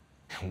mean?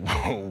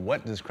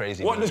 What does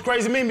crazy mean? What does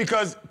crazy mean?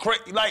 Because,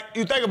 like,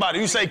 you think about it,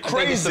 you say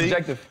crazy, it's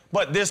subjective.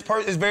 But this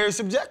person is very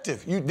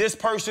subjective. This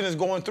person is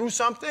going through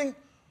something,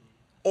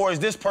 or is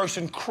this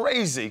person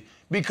crazy?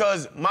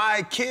 Because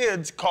my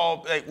kids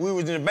we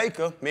was in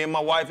Jamaica, me and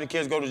my wife and the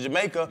kids go to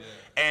Jamaica,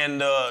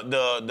 and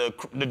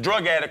the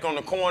drug addict on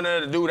the corner,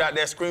 the dude out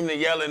there screaming and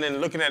yelling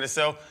and looking at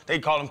himself, they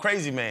call him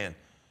crazy man.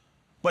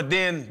 But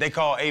then they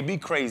call AB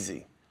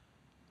crazy.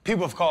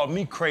 People have called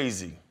me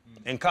crazy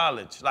in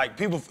college. Like,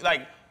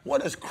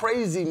 what does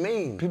crazy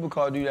mean? People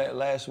called you that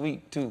last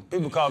week, too.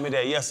 People called me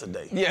that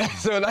yesterday. Yeah,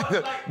 so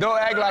don't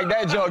act like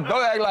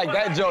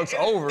that joke's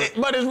over.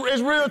 But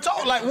it's real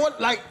talk.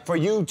 Like, for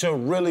you to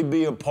really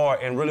be a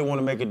part and really want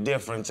to make a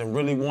difference and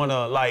really want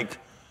to, like,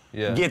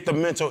 get the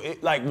mental,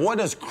 like what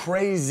does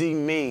crazy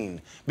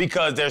mean?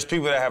 Because there's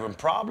people that are having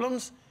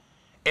problems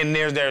and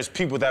there's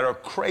people that are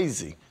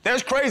crazy.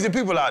 There's crazy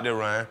people out there,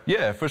 Ryan.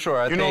 Yeah, for sure.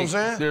 I You know what I'm think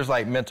saying? there's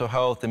like mental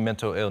health and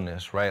mental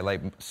illness, right?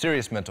 Like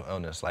serious mental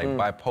illness, like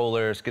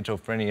bipolar,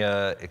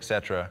 schizophrenia,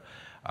 etc.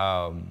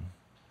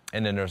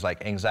 And then there's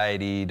like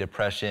anxiety,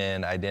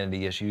 depression,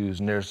 identity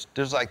issues, and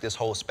there's like this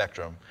whole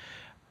spectrum.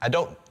 I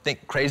don't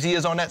think crazy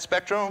is on that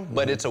spectrum,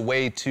 but it's a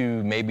way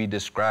to maybe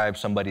describe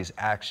somebody's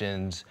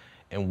actions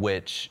in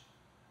which,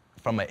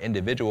 from an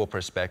individual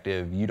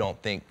perspective, you don't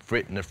think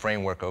fit in the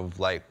framework of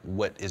like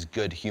what is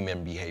good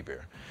human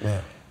behavior.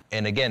 Yeah.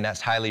 And again,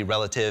 that's highly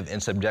relative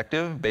and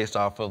subjective based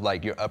off of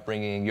like your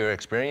upbringing, your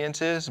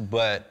experiences,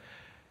 but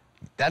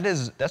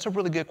that's a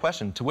really good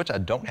question to which I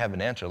don't have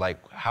an answer. Like,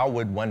 how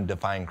would one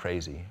define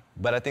crazy?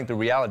 But I think the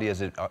reality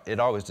is it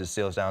always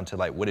distills down to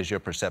like, what is your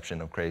perception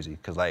of crazy?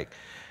 Because like,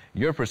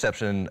 your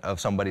perception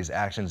of somebody's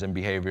actions and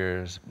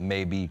behaviors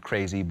may be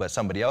crazy, but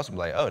somebody else will be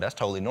like, oh, that's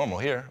totally normal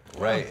here,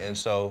 right? And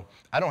so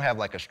I don't have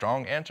like a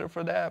strong answer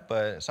for that,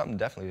 but something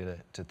definitely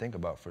to think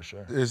about for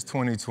sure. It's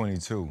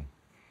 2022.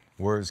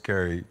 Words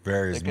carry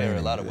various They carry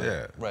meanings. a lot of weight,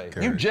 Yeah, right?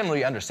 carry. You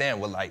generally understand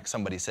what like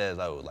somebody says,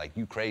 oh, like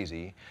you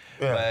crazy,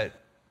 but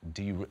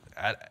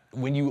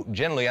when you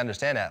generally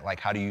understand that, like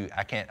how do you,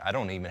 I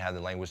don't even have the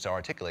language to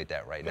articulate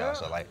that right now,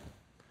 so like.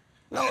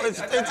 No, it's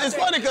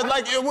funny because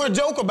like we'll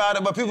joke about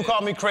it, but people call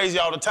me crazy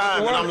all the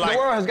time, and I'm like. The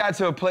world has got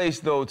to a place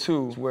though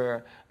too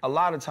where a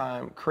lot of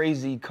time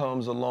crazy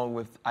comes along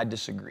with I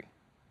disagree,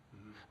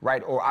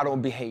 right? Or I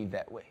don't behave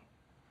that way,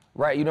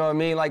 right? You know what I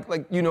mean? Like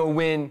you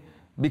know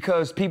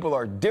because people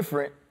are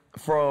different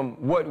from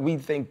what we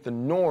think the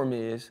norm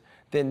is,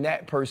 then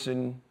that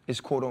person is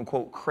quote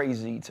unquote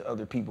crazy to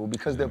other people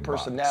because their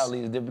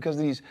personality is different, because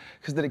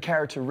of the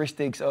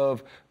characteristics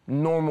of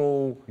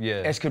normal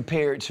as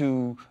compared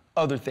to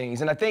other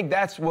things. And I think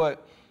that's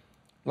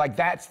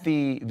that's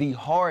the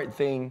hard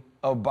thing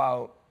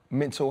about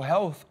mental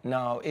health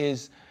now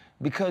is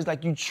because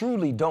like you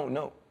truly don't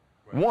know.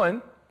 Right.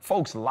 One,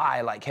 folks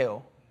lie like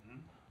hell,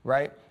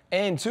 right?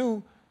 And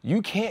two,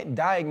 you can't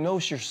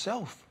diagnose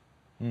yourself.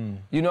 You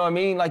know what I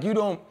mean? Like you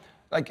don't,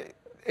 like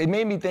it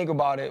made me think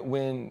about it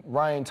when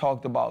Ryan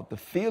talked about the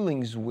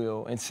feelings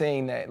wheel and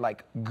saying that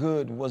like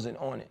good wasn't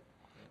on it,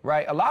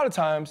 right? A lot of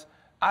times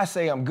I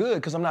say I'm good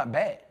because I'm not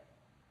bad.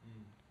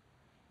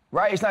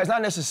 Right? It's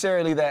not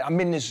necessarily that I'm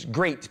in this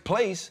great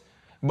place,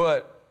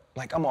 but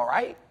like I'm all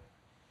right,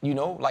 you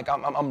know, like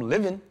I'm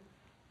living,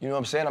 you know what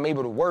I'm saying? I'm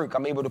able to work,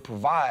 I'm able to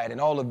provide,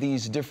 and all of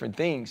these different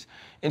things.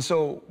 And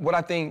so what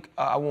I think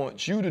I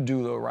want you to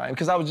do though, Ryan,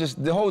 because I was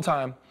just, the whole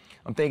time,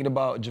 I'm thinking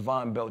about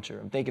Javon Belcher,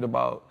 I'm thinking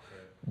about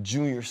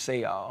Junior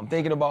Seau, I'm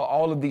thinking about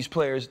all of these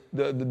players,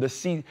 that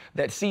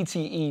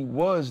CTE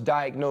was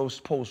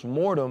diagnosed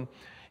post-mortem,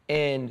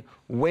 and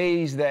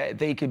ways that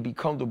they could be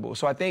comfortable.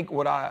 So I think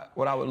what I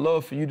would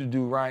love for you to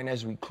do, Ryan,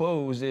 as we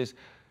close is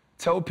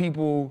tell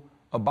people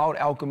about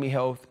Alkeme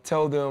Health,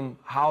 tell them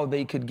how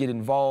they could get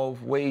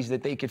involved, ways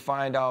that they could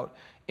find out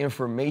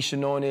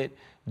information on it,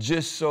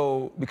 just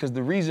so, because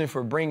the reason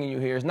for bringing you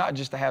here is not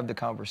just to have the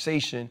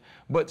conversation,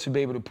 but to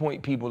be able to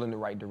point people in the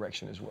right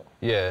direction as well.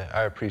 Yeah,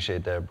 I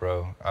appreciate that,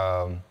 bro.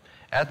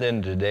 At the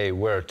end of the day,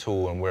 we're a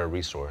tool and we're a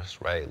resource,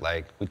 right?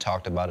 Like we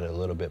talked about it a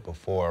little bit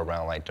before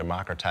around like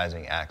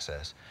democratizing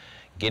access.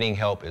 Getting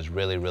help is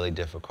really, really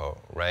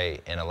difficult,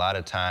 right? And a lot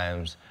of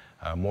times,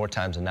 more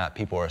times than not,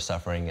 people are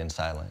suffering in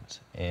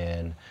silence.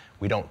 And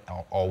we don't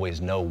always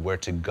know where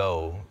to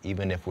go,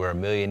 even if we're a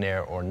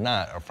millionaire or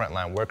not, a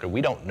frontline worker, we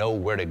don't know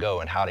where to go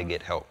and how to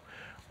get help,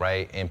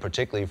 right? And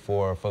particularly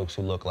for folks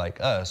who look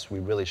like us, we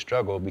really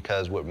struggle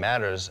because what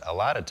matters a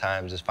lot of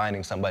times is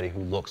finding somebody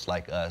who looks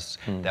like us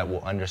that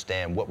will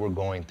understand what we're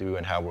going through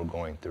and how we're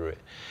going through it.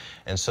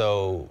 And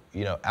so,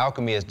 you know,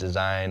 Alkeme is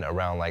designed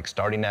around like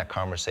starting that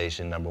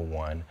conversation, number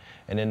one,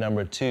 and then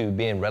number two,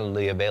 being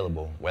readily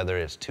available, whether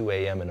it's 2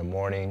 a.m. in the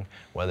morning,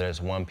 whether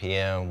it's 1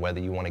 p.m., whether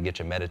you want to get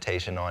your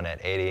meditation on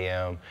at 8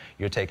 a.m.,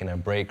 you're taking a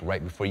break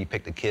right before you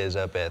pick the kids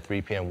up at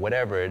 3 p.m.,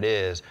 whatever it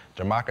is,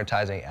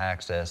 democratizing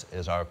access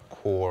is our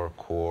core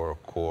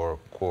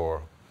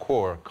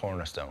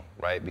cornerstone,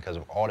 right? Because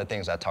of all the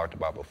things I talked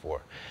about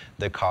before,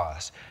 the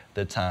cost,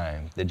 the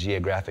time, the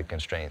geographic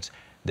constraints.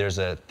 There's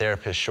a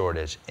therapist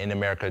shortage in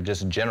America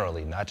just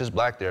generally, not just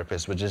black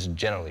therapists, but just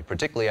generally,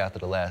 particularly after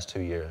the last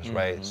 2 years,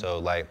 right? So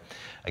like,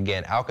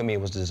 again, Alkeme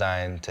was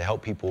designed to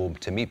help people,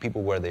 to meet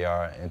people where they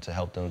are and to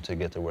help them to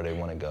get to where they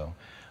want to go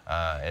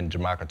and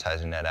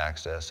democratizing that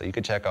access. So you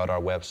can check out our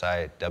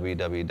website,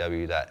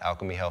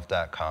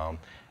 www.alkemehealth.com,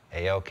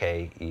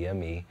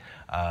 ALKEME,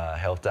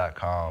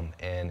 health.com,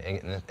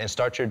 and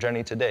start your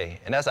journey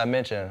today. And as I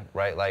mentioned,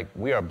 right, like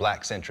we are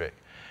black-centric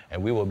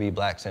and we will be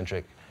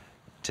black-centric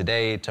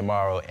today,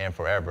 tomorrow, and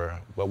forever,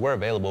 but we're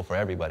available for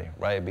everybody,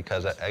 right?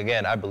 Because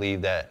again, I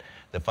believe that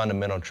the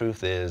fundamental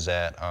truth is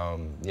that,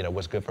 you know,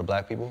 what's good for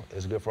black people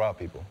is good for all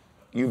people.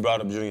 You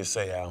brought up Junior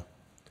Seau,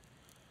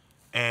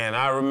 and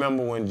I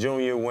remember when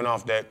Junior went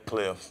off that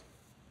cliff,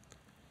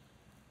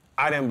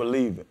 I didn't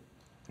believe it,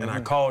 and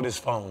I called his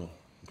phone,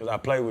 because I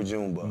play with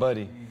Junebug.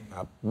 Buddy.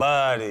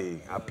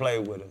 I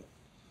played with him.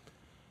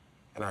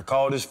 And I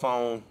called his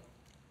phone,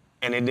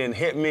 and it didn't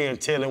hit me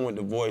until it went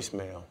to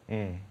voicemail.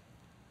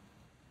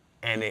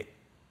 And it,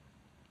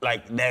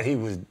 like that he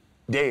was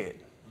dead.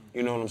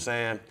 You know what I'm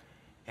saying?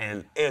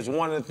 And it's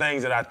one of the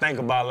things that I think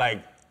about,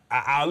 like,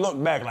 I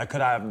look back, like,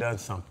 could I have done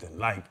something?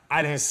 Like,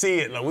 I didn't see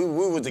it. Like, we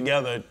were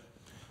together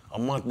a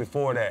month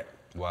before that.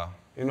 Wow.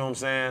 You know what I'm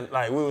saying?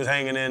 Like, we was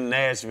hanging in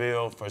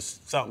Nashville for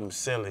something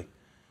silly.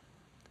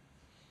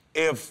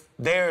 If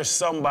there's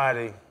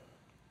somebody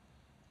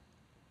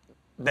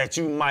that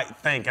you might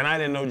think, and I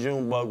didn't know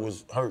Junebug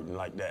was hurting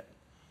like that.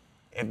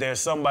 If there's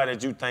somebody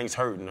that you think's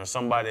hurting or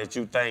somebody that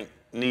you think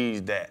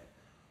needs that,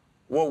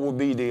 what would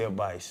be the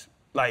advice?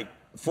 Like,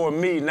 for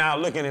me, now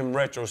looking in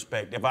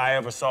retrospect, if I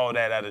ever saw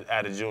that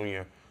out of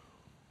Junior,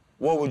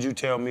 what would you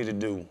tell me to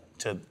do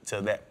to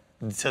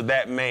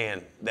that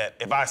man, that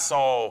if I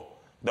saw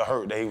the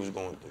hurt that he was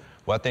going through?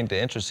 Well, I think the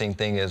interesting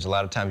thing is a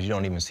lot of times you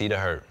don't even see the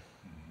hurt,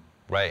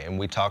 right? And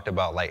we talked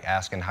about, like,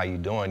 asking how you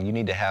doing. You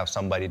need to have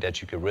somebody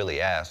that you could really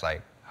ask,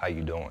 like, how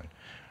you doing,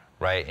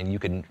 right? And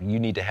you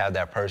need to have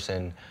that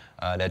person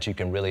that you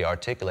can really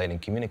articulate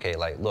and communicate,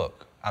 like,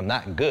 look, I'm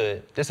not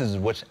good. This is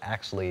what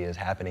actually is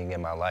happening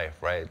in my life,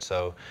 right?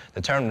 So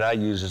the term that I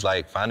use is,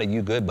 like, find a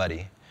you good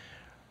buddy,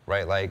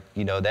 right? Like,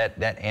 you know,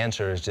 that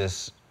answer is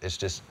just, it's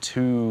just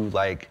too,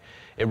 like,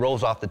 it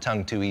rolls off the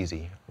tongue too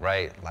easy,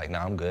 right? Like, no,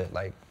 I'm good.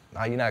 Like,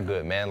 no, you're not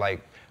good, man.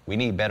 Like, we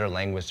need better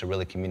language to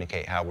really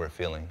communicate how we're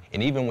feeling.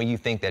 And even when you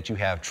think that you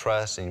have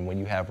trust and when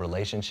you have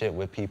relationship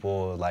with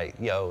people, like,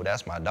 yo,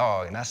 that's my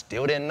dog, and I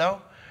still didn't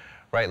know,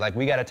 right? Like,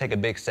 we gotta take a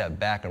big step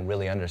back and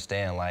really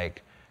understand,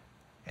 like,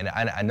 and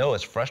I know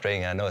it's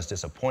frustrating, and I know it's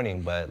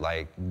disappointing, but,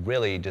 like,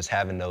 really just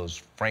having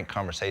those frank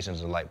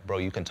conversations of, like, bro,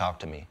 you can talk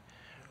to me,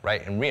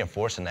 right? And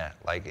reinforcing that.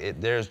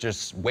 Like, there's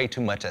just way too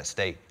much at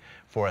stake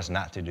for us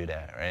not to do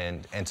that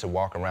and to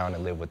walk around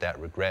and live with that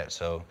regret.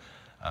 So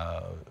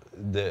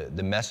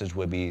the message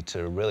would be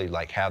to really,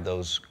 like, have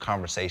those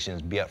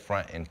conversations, be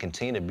upfront, and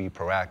continue to be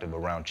proactive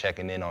around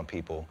checking in on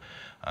people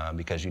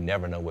because you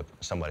never know what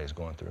somebody's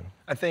going through.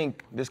 I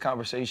think this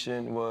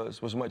conversation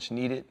was much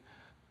needed.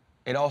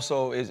 It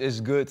also is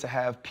good to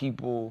have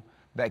people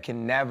that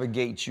can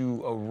navigate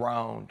you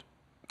around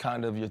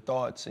kind of your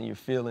thoughts and your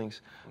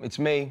feelings. It's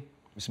May,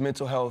 it's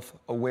Mental Health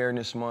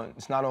Awareness Month.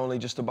 It's not only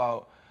just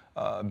about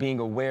being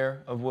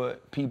aware of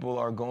what people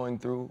are going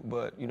through,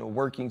 but, you know,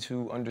 working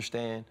to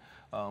understand,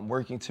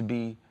 working to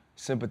be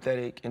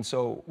sympathetic. And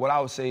so what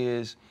I would say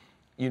is,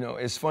 you know,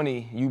 it's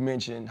funny you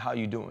mentioned how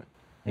you doing.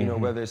 You know,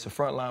 whether it's a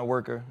frontline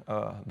worker,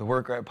 the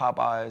worker at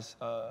Popeyes,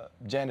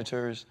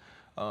 janitors,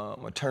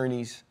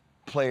 attorneys,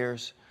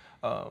 players.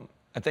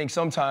 I think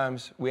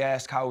sometimes we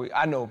ask how we,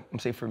 I know, I'm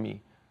saying for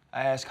me,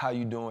 I ask how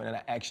you doing, and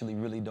I actually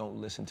really don't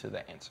listen to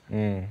the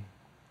answer.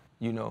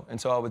 You know, and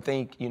so I would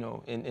think, you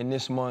know, in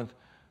this month,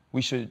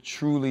 we should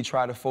truly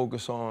try to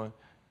focus on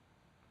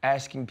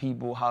asking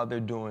people how they're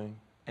doing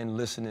and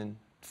listening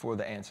for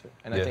the answer.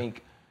 And I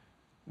think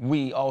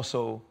we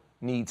also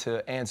need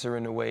to answer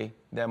in a way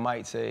that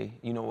might say,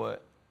 you know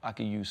what, I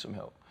could use some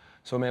help.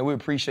 So, man, we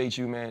appreciate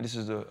you, man. This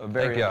is a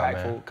very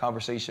impactful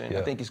conversation.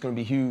 I think it's going to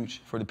be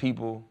huge for the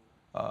people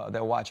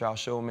that watch our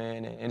show,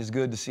 man. And it's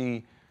good to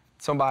see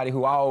somebody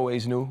who I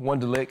always knew,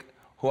 Wonderlick,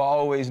 who I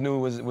always knew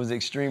was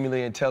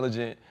extremely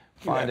intelligent,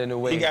 finding a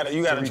way. You got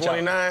a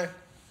 29?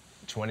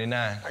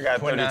 29. I got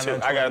 32.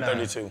 I got a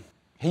 32.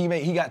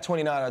 He got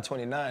 29 out of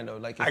 29, though.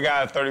 Like, I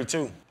got a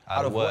 32.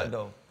 Out of what,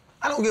 though?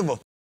 I don't give a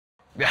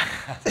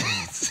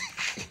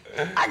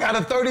I got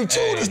a 32.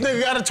 Hey. This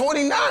nigga got a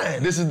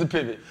 29. This is the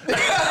pivot.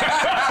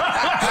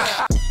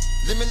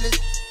 Limitless,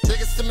 take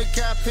a stomach,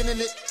 got pinning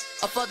it.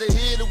 I fought the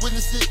head to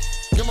witness it.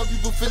 Got my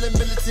people feeling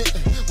militant.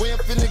 Way I'm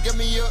feeling got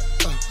me up.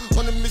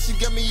 On the mission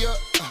got me up.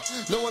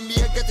 Knowing me,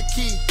 I got the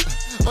key.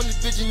 Only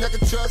vision I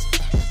can trust.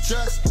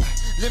 Trust.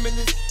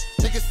 Limitless,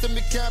 take a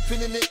stomach, got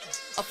pinning it.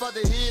 I fought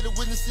the head to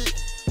witness it.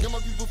 Got my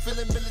people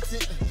feeling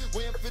militant.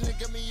 Way I'm feeling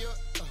got me up.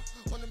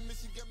 On the mission.